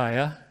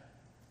Messiah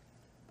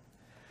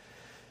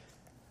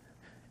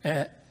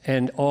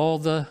and all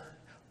the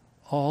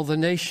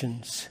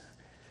nations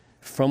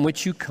from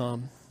which you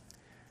come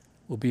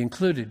will be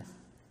included.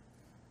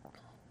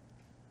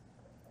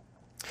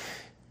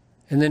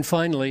 And then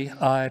finally,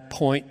 I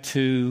point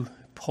to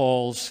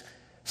Paul's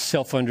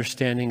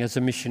self-understanding as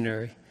a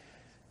missionary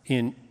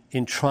in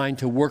trying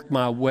to work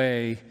my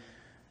way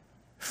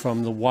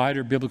from the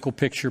wider biblical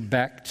picture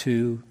back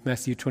to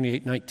Matthew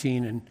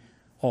 28:19 and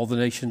all the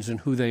nations and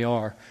who they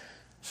are.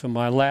 So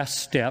my last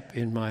step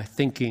in my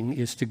thinking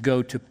is to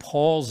go to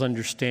Paul's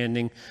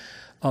understanding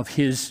of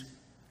his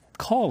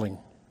calling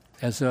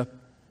as an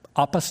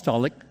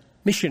apostolic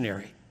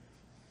missionary.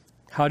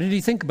 How did he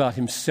think about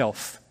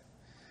himself?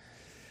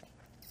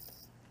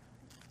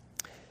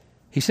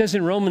 He says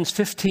in Romans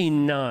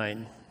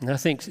 15:9, and I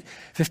think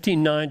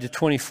 15:9 to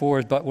 24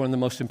 is about one of the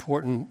most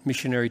important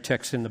missionary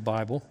texts in the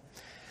Bible.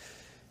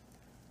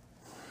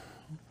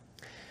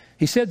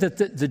 He said that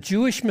the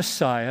Jewish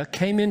Messiah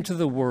came into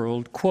the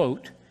world,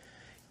 quote,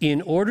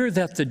 in order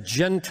that the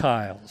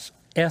Gentiles,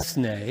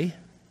 ethne,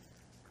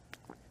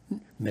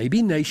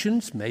 maybe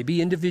nations,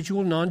 maybe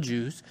individual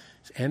non-Jews,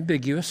 it's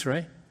ambiguous,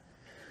 right?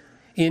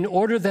 In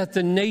order that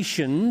the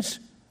nations,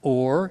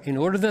 or in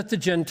order that the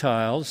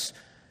Gentiles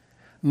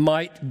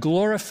might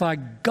glorify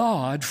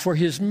God for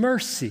his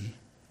mercy.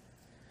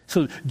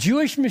 So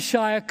Jewish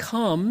Messiah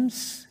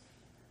comes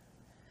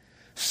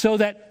so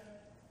that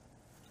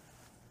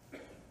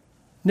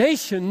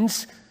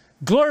nations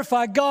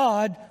glorify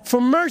God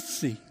for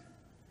mercy.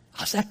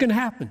 How's that going to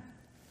happen?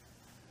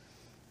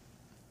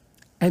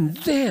 And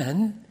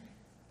then,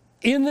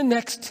 in the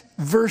next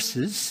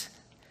verses,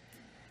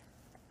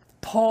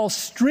 Paul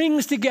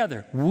strings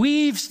together,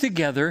 weaves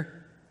together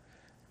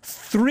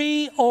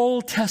 3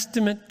 Old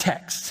Testament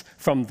texts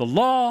from the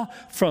law,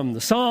 from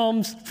the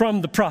Psalms,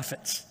 from the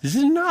prophets. This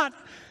is not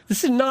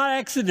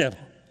accidental.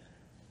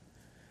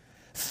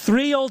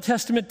 3 Old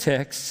Testament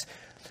texts,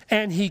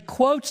 and he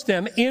quotes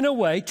them in a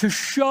way to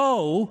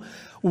show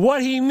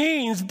what he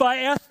means by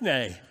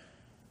ethne.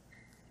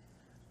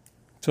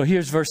 So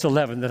here's verse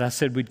 11 that I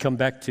said we'd come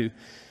back to,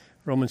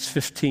 Romans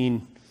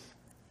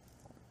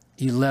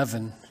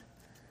 15:11.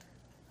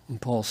 And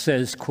Paul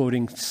says,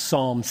 quoting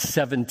Psalm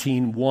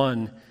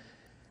 17:1,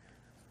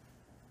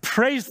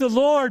 "Praise the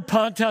Lord,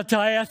 Panta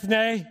tai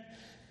ethne,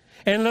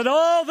 and let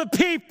all the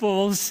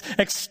peoples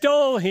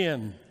extol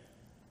him."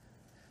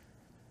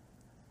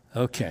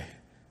 Okay,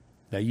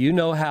 now you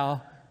know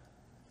how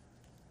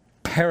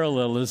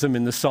parallelism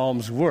in the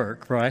Psalms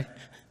work, right?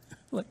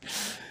 Like,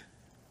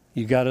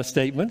 you got a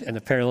statement and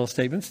a parallel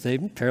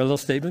statement, parallel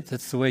statement.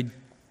 That's the way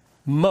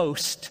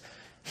most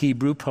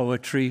Hebrew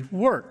poetry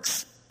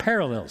works.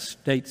 Parallels,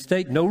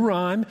 state, no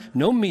rhyme,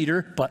 no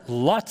meter, but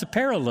lots of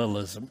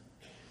parallelism.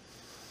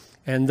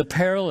 And the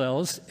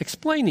parallels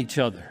explain each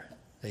other.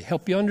 They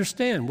help you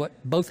understand what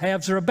both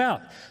halves are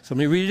about. So let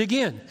me read it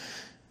again.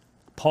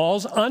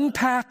 Paul's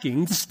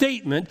unpacking the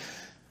statement,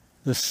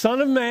 the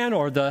Son of Man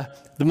or the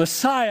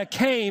Messiah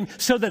came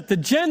so that the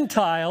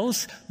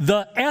Gentiles,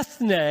 the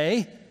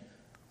ethne,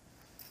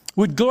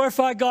 would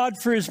glorify God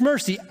for his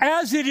mercy.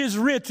 As it is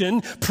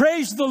written,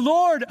 praise the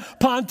Lord,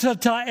 Panta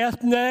tai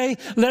ethne,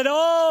 let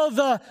all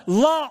the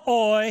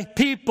laoi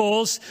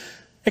peoples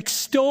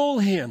extol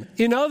him.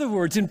 In other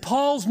words, in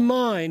Paul's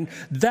mind,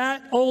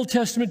 that Old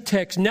Testament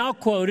text, now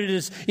quoted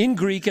as in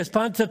Greek as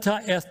Panta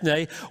tai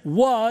ethne,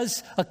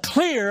 was a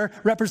clear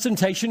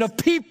representation of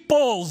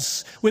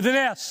peoples with an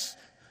S.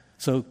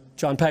 So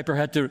John Piper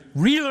had to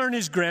relearn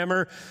his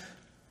grammar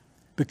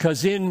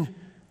because in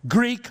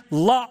Greek,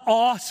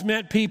 laos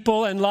meant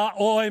people and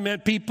laoi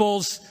meant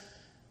peoples.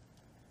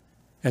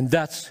 And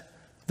that's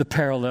the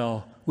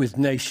parallel with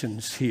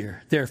nations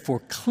here. Therefore,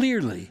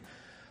 clearly,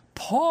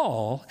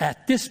 Paul,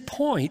 at this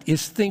point,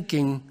 is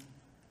thinking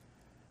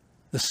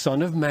the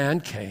Son of Man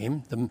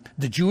came,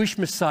 the Jewish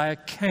Messiah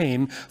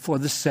came for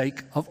the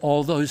sake of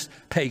all those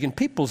pagan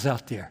peoples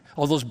out there,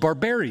 all those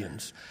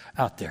barbarians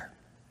out there,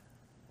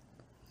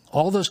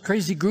 all those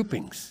crazy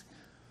groupings.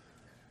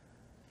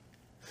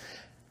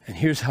 And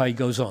here's how he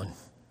goes on.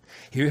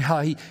 Here's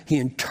how he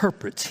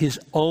interprets his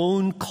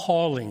own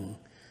calling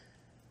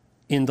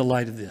in the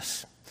light of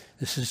this.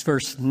 This is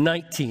verse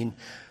 19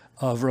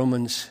 of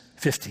Romans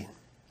 15.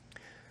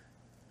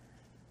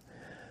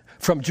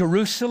 From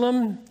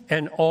Jerusalem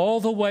and all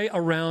the way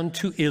around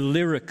to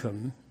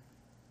Illyricum.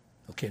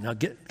 Okay, now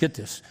get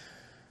this.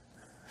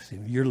 See,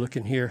 you're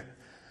looking here.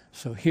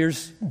 So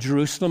here's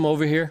Jerusalem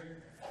over here.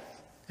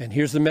 And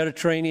here's the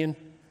Mediterranean,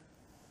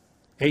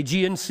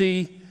 Aegean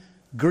Sea,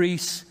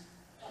 Greece,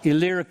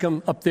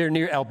 Illyricum up there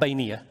near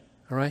Albania.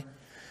 All right?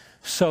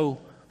 So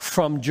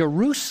from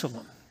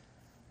Jerusalem,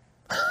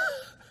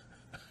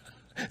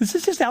 this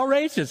is just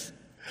outrageous.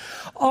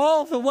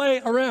 All the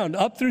way around,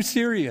 up through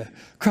Syria,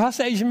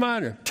 across Asia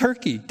Minor,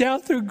 Turkey,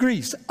 down through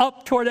Greece,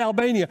 up toward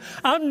Albania.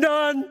 I'm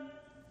done.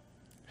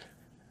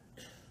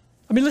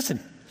 I mean, listen.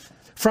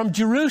 From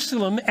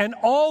Jerusalem and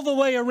all the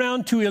way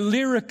around to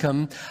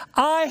Illyricum,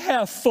 I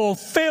have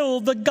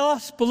fulfilled the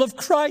gospel of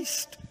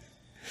Christ.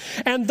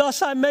 And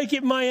thus I make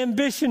it my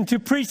ambition to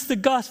preach the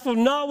gospel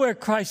not where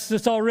Christ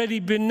has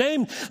already been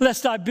named,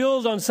 lest I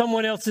build on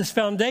someone else's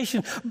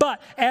foundation. But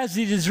as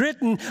it is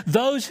written,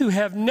 those who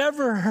have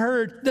never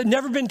heard,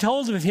 never been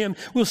told of him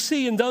will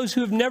see, and those who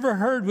have never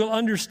heard will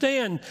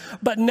understand.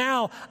 But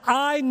now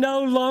I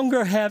no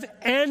longer have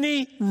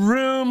any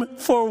room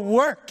for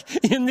work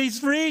in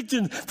these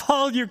regions.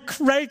 Paul, you're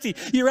crazy.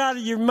 You're out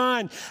of your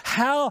mind.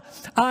 How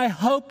I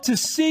hope to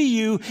see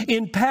you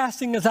in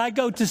passing as I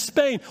go to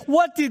Spain.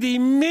 What did he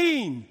mean?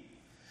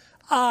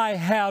 I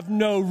have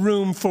no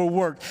room for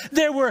work.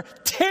 There were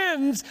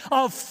tens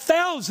of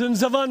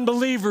thousands of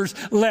unbelievers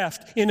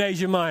left in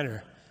Asia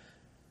Minor.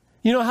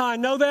 You know how I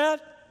know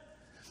that?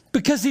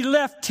 Because he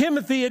left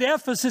Timothy at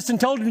Ephesus and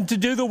told him to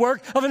do the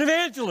work of an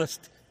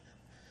evangelist.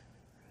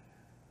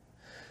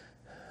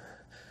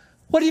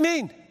 What do you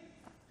mean?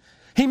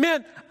 He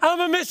meant, I'm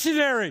a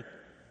missionary.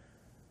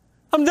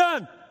 I'm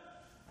done.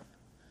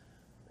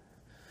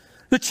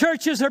 The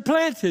churches are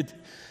planted.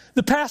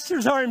 The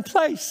pastors are in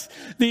place.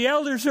 The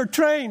elders are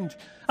trained.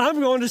 I'm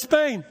going to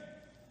Spain.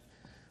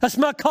 That's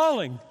my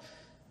calling.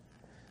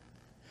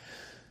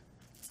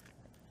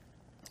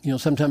 You know,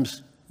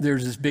 sometimes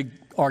there's this big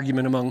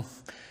argument among,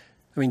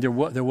 there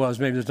was,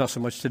 maybe there's not so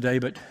much today,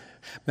 but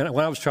when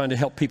I was trying to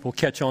help people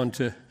catch on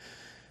to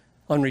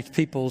unreached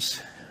peoples,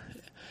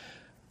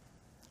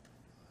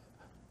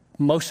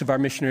 most of our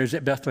missionaries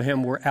at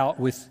Bethlehem were out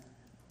with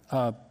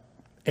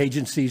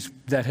agencies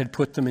that had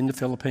put them in the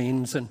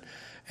Philippines and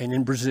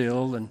in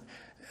Brazil,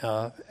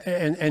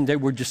 and they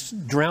were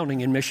just drowning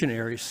in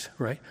missionaries,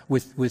 right,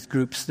 with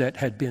groups that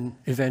had been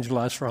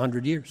evangelized for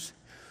 100 years.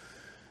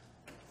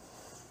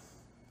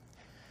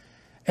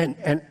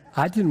 And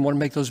I didn't want to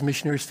make those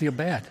missionaries feel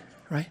bad,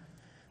 right?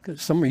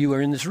 Because some of you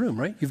are in this room,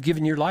 right? You've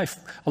given your life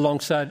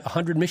alongside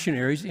 100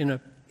 missionaries in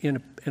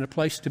a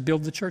place to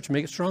build the church,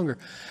 make it stronger.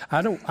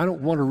 I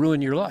don't want to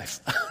ruin your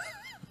life.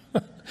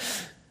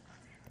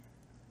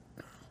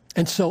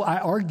 And so I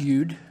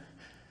argued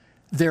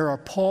there are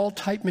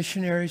Paul-type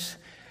missionaries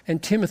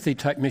and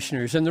Timothy-type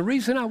missionaries. And the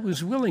reason I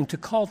was willing to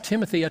call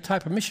Timothy a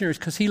type of missionary is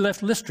because he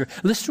left Lystra.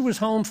 Lystra was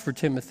home for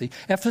Timothy.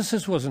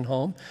 Ephesus wasn't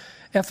home.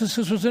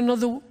 Ephesus was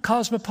another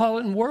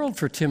cosmopolitan world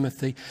for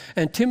Timothy.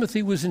 And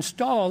Timothy was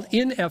installed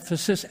in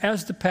Ephesus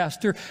as the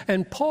pastor.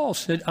 And Paul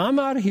said, I'm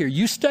out of here.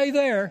 You stay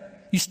there.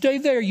 You stay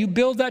there. You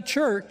build that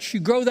church. You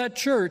grow that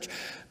church.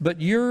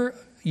 But you're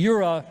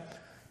a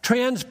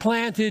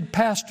transplanted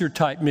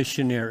pastor-type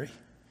missionary.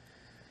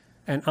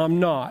 And I'm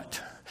not.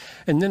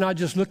 And then I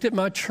just looked at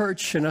my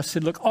church and I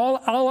said, look, all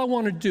I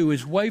want to do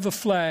is wave a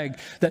flag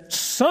that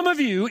some of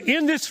you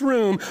in this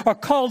room are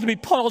called to be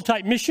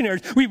Paul-type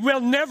missionaries. We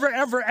will never,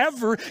 ever,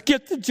 ever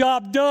get the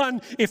job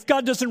done if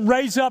God doesn't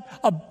raise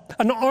up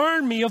an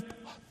army of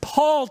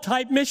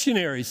Paul-type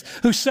missionaries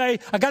who say,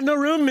 I got no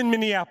room in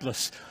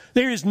Minneapolis.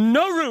 There is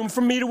no room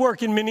for me to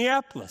work in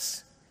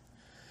Minneapolis.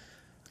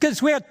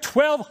 Because we have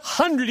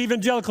 1,200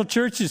 evangelical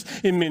churches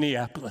in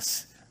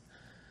Minneapolis.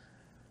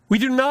 We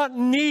do not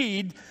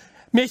need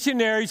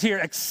missionaries here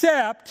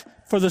except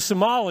for the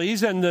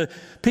Somalis and the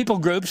people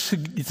groups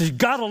who've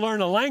got to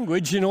learn a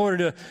language in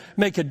order to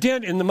make a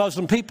dent in the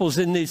Muslim peoples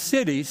in these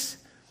cities.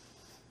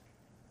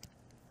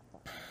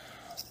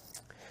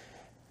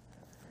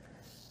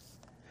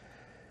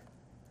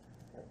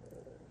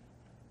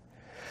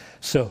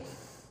 So,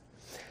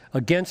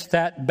 against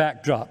that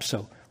backdrop,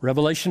 so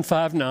Revelation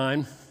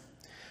 5:9,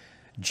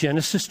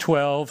 Genesis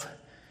 12,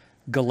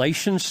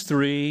 Galatians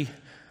 3,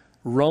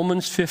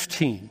 Romans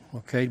 15.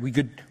 Okay, we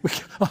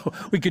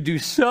could do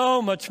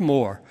so much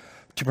more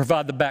to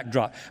provide the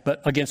backdrop.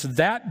 But against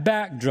that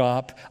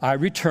backdrop, I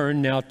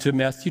return now to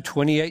Matthew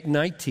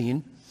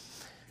 28:19.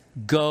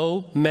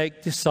 Go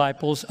make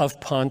disciples of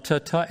Panta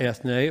ta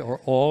ethne,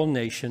 or all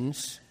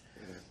nations.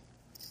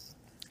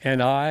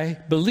 And I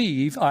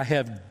believe I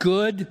have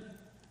good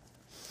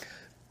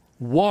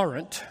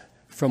warrant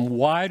from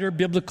wider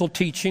biblical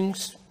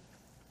teachings,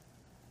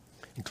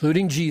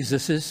 including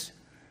Jesus's,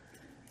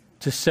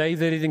 to say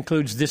that it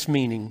includes this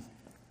meaning: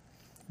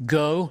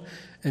 go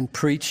and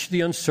preach the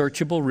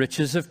unsearchable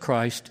riches of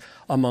Christ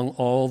among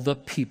all the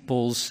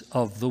peoples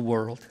of the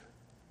world.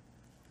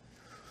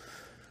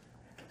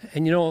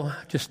 And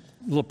just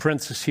a little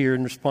parenthesis here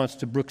in response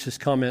to Brooks's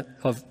comment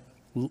of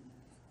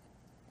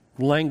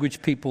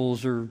language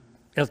peoples or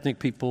ethnic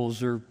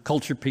peoples or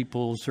culture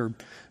peoples or,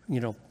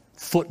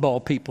 football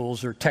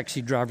peoples or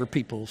taxi driver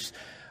peoples.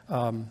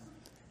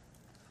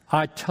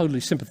 I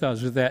totally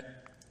sympathize with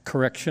that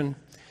correction.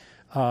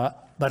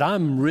 But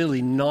I'm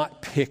really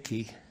not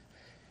picky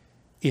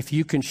if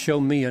you can show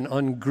me an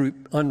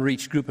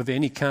unreached group of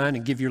any kind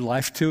and give your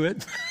life to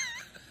it.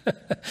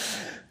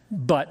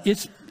 But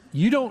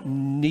you don't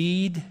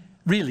need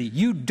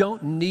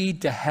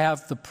to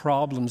have the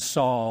problem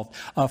solved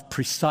of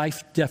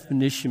precise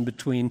definition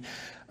between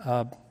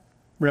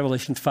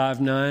Revelation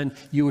 5:9,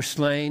 you were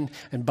slain,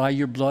 and by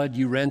your blood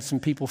you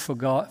ransomed people for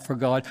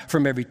God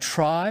from every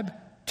tribe,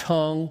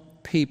 tongue,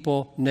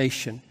 people,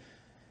 nation.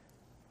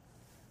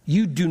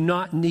 You do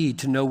not need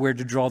to know where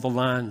to draw the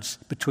lines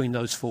between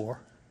those four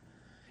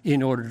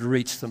in order to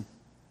reach them.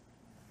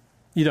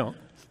 You don't.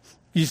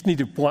 You just need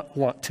to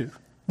want to.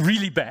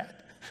 Really bad.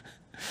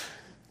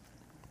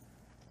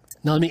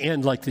 Now let me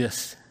end like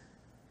this.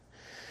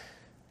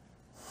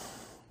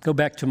 Go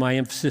back to my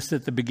emphasis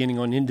at the beginning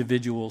on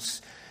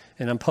individuals,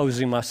 and I'm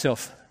posing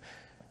myself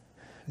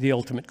the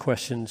ultimate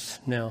questions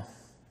now.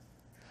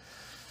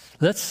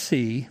 Let's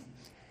see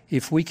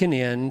if we can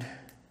end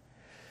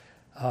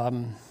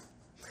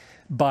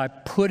by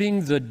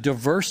putting the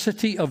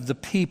diversity of the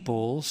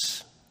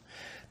peoples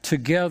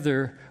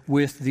together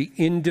with the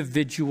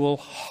individual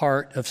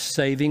heart of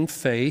saving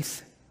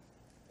faith,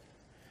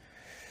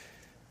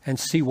 and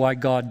see why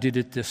God did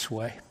it this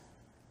way.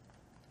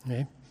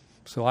 Okay?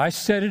 So I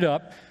set it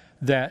up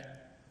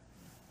that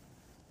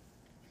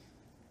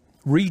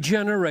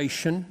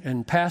regeneration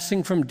and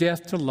passing from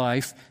death to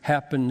life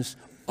happens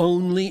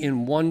only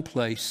in one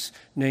place,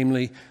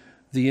 namely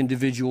the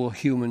individual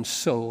human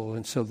soul.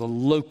 And so the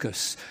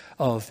locus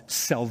of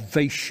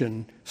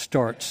salvation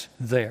starts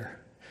there.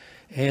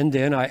 And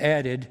then I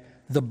added,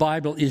 the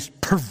Bible is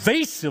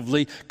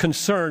pervasively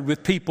concerned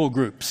with people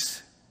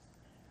groups.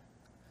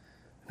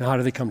 Now, how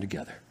do they come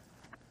together?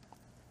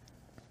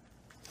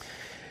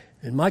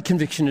 And my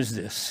conviction is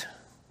this: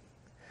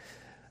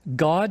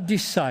 God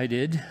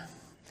decided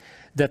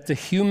that the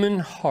human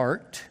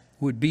heart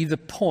would be the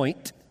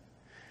point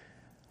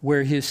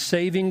where his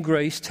saving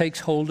grace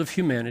takes hold of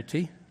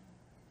humanity,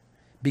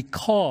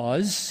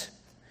 because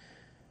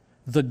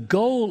the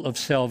goal of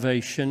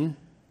salvation,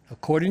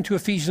 according to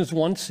Ephesians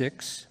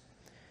 1:6,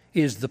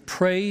 is the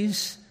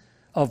praise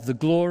of the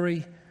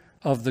glory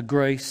of the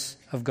grace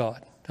of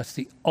God. That's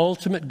the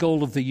ultimate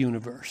goal of the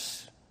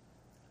universe.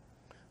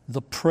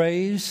 The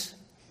praise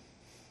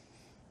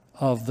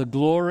of the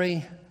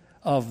glory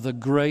of the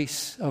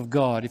grace of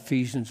God,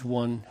 Ephesians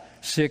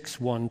 1:6,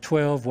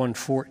 1:12,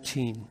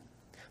 1:14.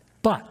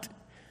 But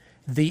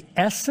the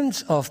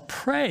essence of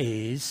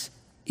praise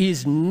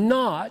is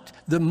not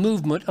the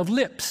movement of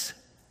lips.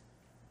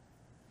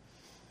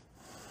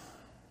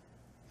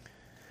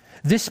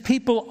 This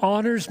people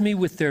honors me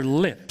with their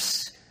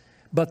lips,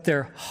 but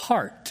their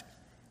heart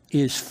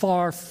is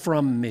far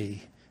from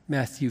me.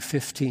 Matthew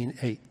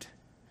 15:8.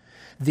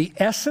 The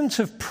essence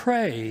of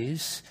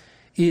praise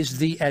is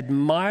the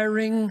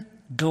admiring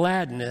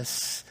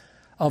gladness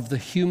of the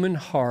human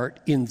heart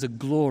in the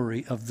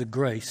glory of the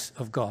grace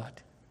of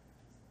God.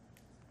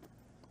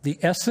 The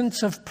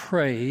essence of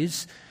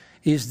praise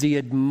is the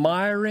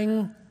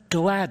admiring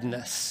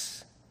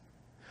gladness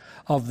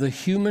of the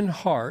human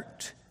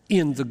heart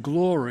in the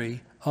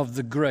glory of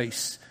the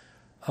grace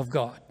of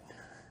God.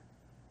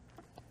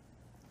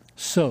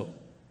 So,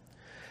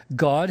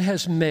 God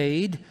has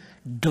made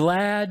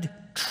glad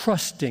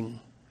trusting,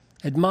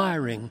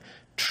 admiring,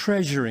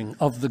 treasuring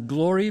of the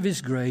glory of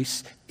His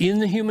grace in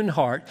the human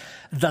heart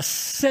the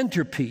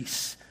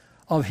centerpiece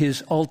of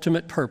His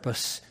ultimate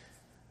purpose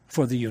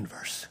for the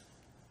universe.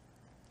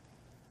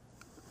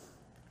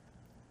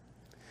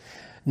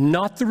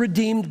 Not the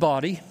redeemed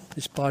body,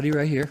 this body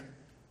right here,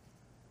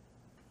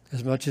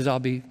 as much as I'll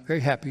be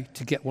very happy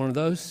to get one of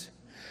those.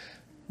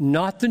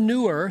 Not the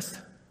new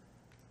earth,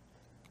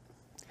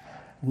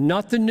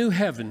 not the new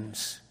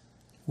heavens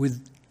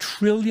with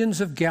trillions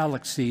of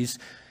galaxies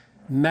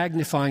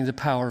magnifying the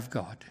power of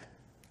God.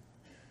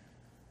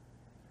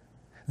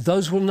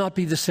 Those will not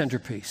be the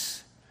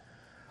centerpiece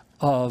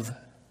of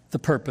the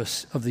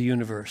purpose of the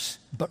universe,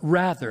 but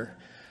rather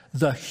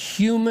the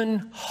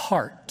human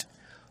heart,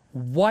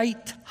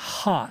 white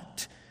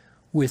hot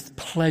with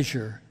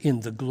pleasure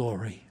in the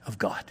glory of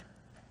God.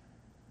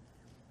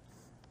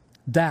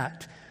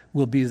 That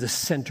will be the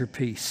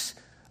centerpiece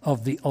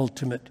of the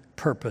ultimate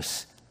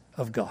purpose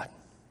of God.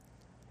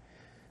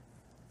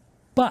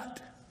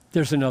 But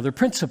there's another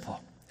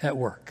principle at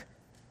work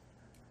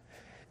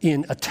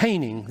in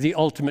attaining the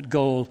ultimate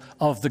goal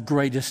of the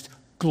greatest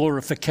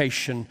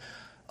glorification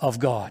of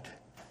God,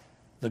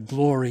 the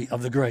glory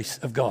of the grace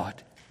of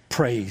God,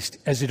 praised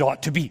as it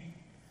ought to be.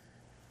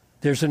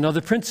 There's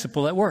another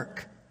principle at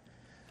work.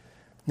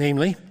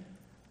 Namely,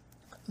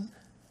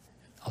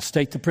 I'll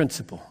state the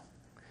principle.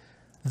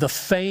 The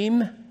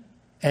fame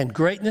and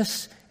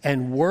greatness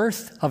and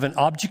worth of an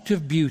object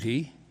of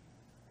beauty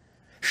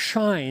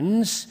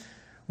shines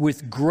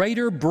with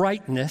greater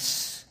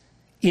brightness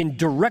in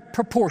direct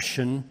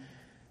proportion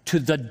to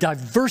the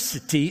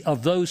diversity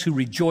of those who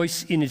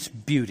rejoice in its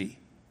beauty.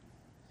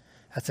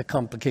 That's a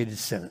complicated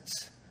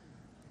sentence.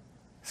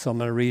 So I'm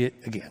going to read it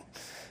again,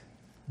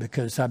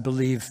 because I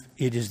believe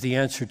it is the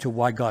answer to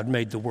why God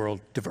made the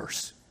world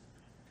diverse.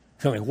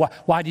 So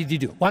why did He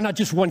do it? Why not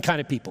just one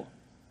kind of people?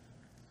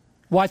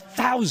 Why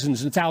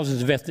thousands and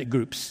thousands of ethnic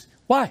groups?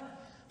 Why?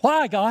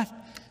 Why, God?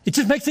 It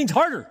just makes things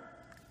harder.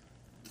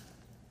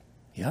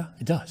 Yeah,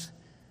 it does.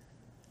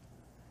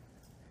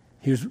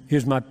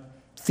 Here's my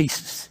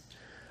thesis.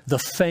 The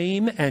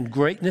fame and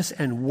greatness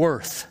and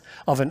worth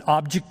of an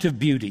object of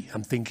beauty,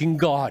 I'm thinking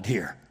God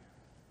here,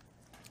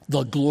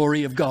 the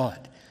glory of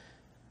God,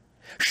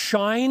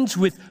 shines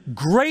with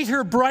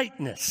greater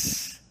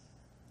brightness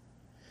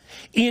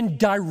in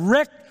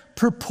direct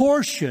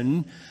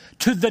proportion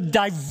to the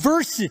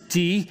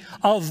diversity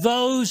of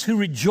those who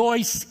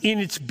rejoice in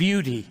its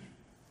beauty.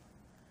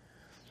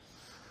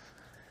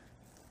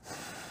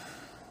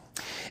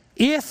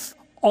 If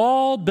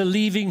all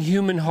believing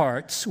human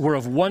hearts were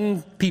of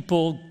one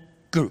people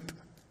group,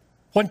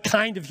 one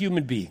kind of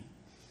human being,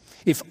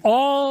 if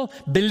all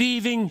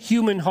believing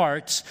human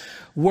hearts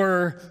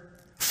were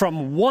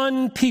from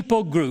one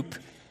people group,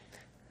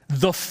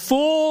 the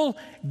full,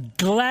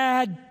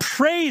 glad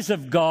praise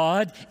of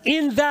God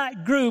in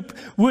that group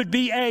would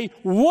be a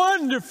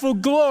wonderful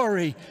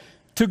glory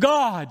to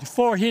God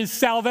for His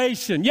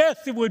salvation.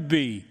 Yes, it would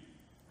be.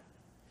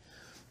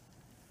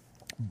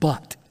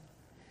 But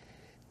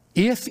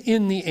if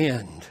in the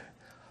end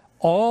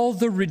all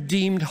the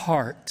redeemed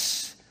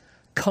hearts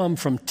come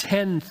from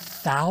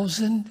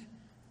 10,000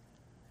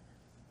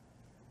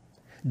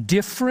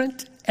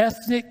 different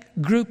ethnic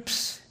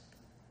groups,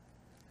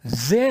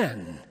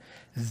 then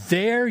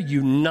their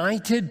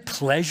united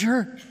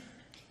pleasure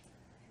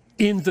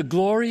in the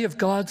glory of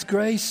God's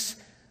grace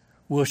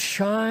will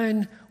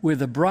shine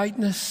with a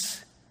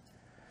brightness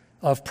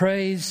of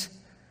praise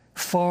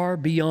far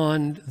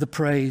beyond the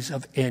praise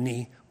of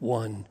any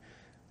one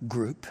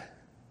group.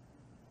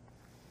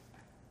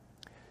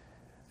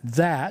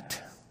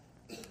 That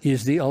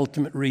is the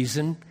ultimate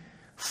reason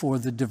for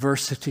the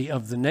diversity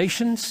of the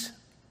nations,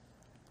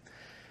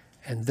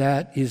 and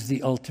that is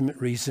the ultimate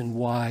reason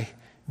why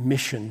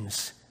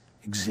missions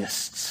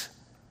exists.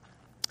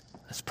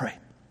 Let's pray.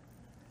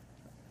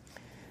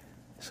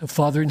 So,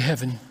 Father in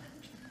heaven,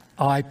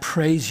 I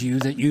praise You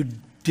that You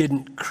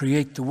didn't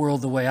create the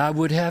world the way I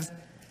would have.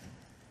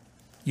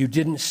 You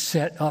didn't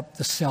set up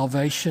the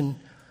salvation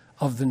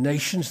of the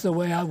nations the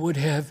way I would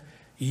have.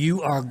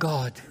 You are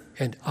God,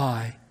 and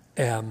I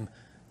am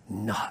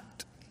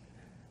not.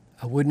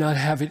 I would not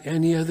have it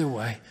any other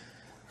way.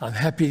 I'm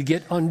happy to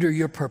get under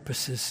your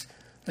purposes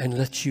and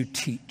let you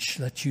teach,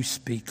 let you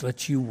speak,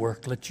 let you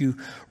work, let you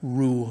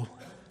rule.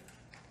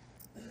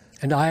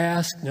 And I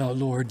ask now,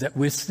 Lord, that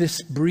with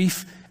this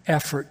brief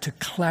effort to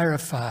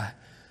clarify,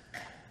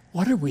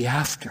 what are we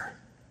after?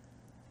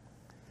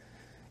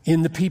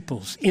 In the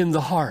peoples, in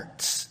the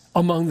hearts,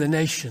 among the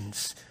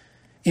nations,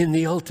 in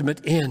the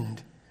ultimate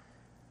end,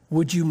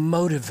 would you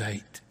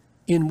motivate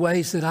in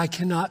ways that I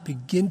cannot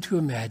begin to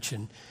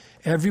imagine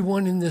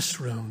everyone in this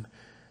room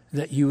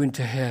that you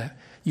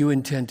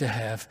intend to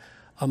have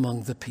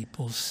among the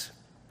peoples?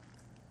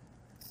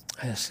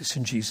 I ask this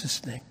in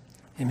Jesus' name.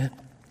 Amen.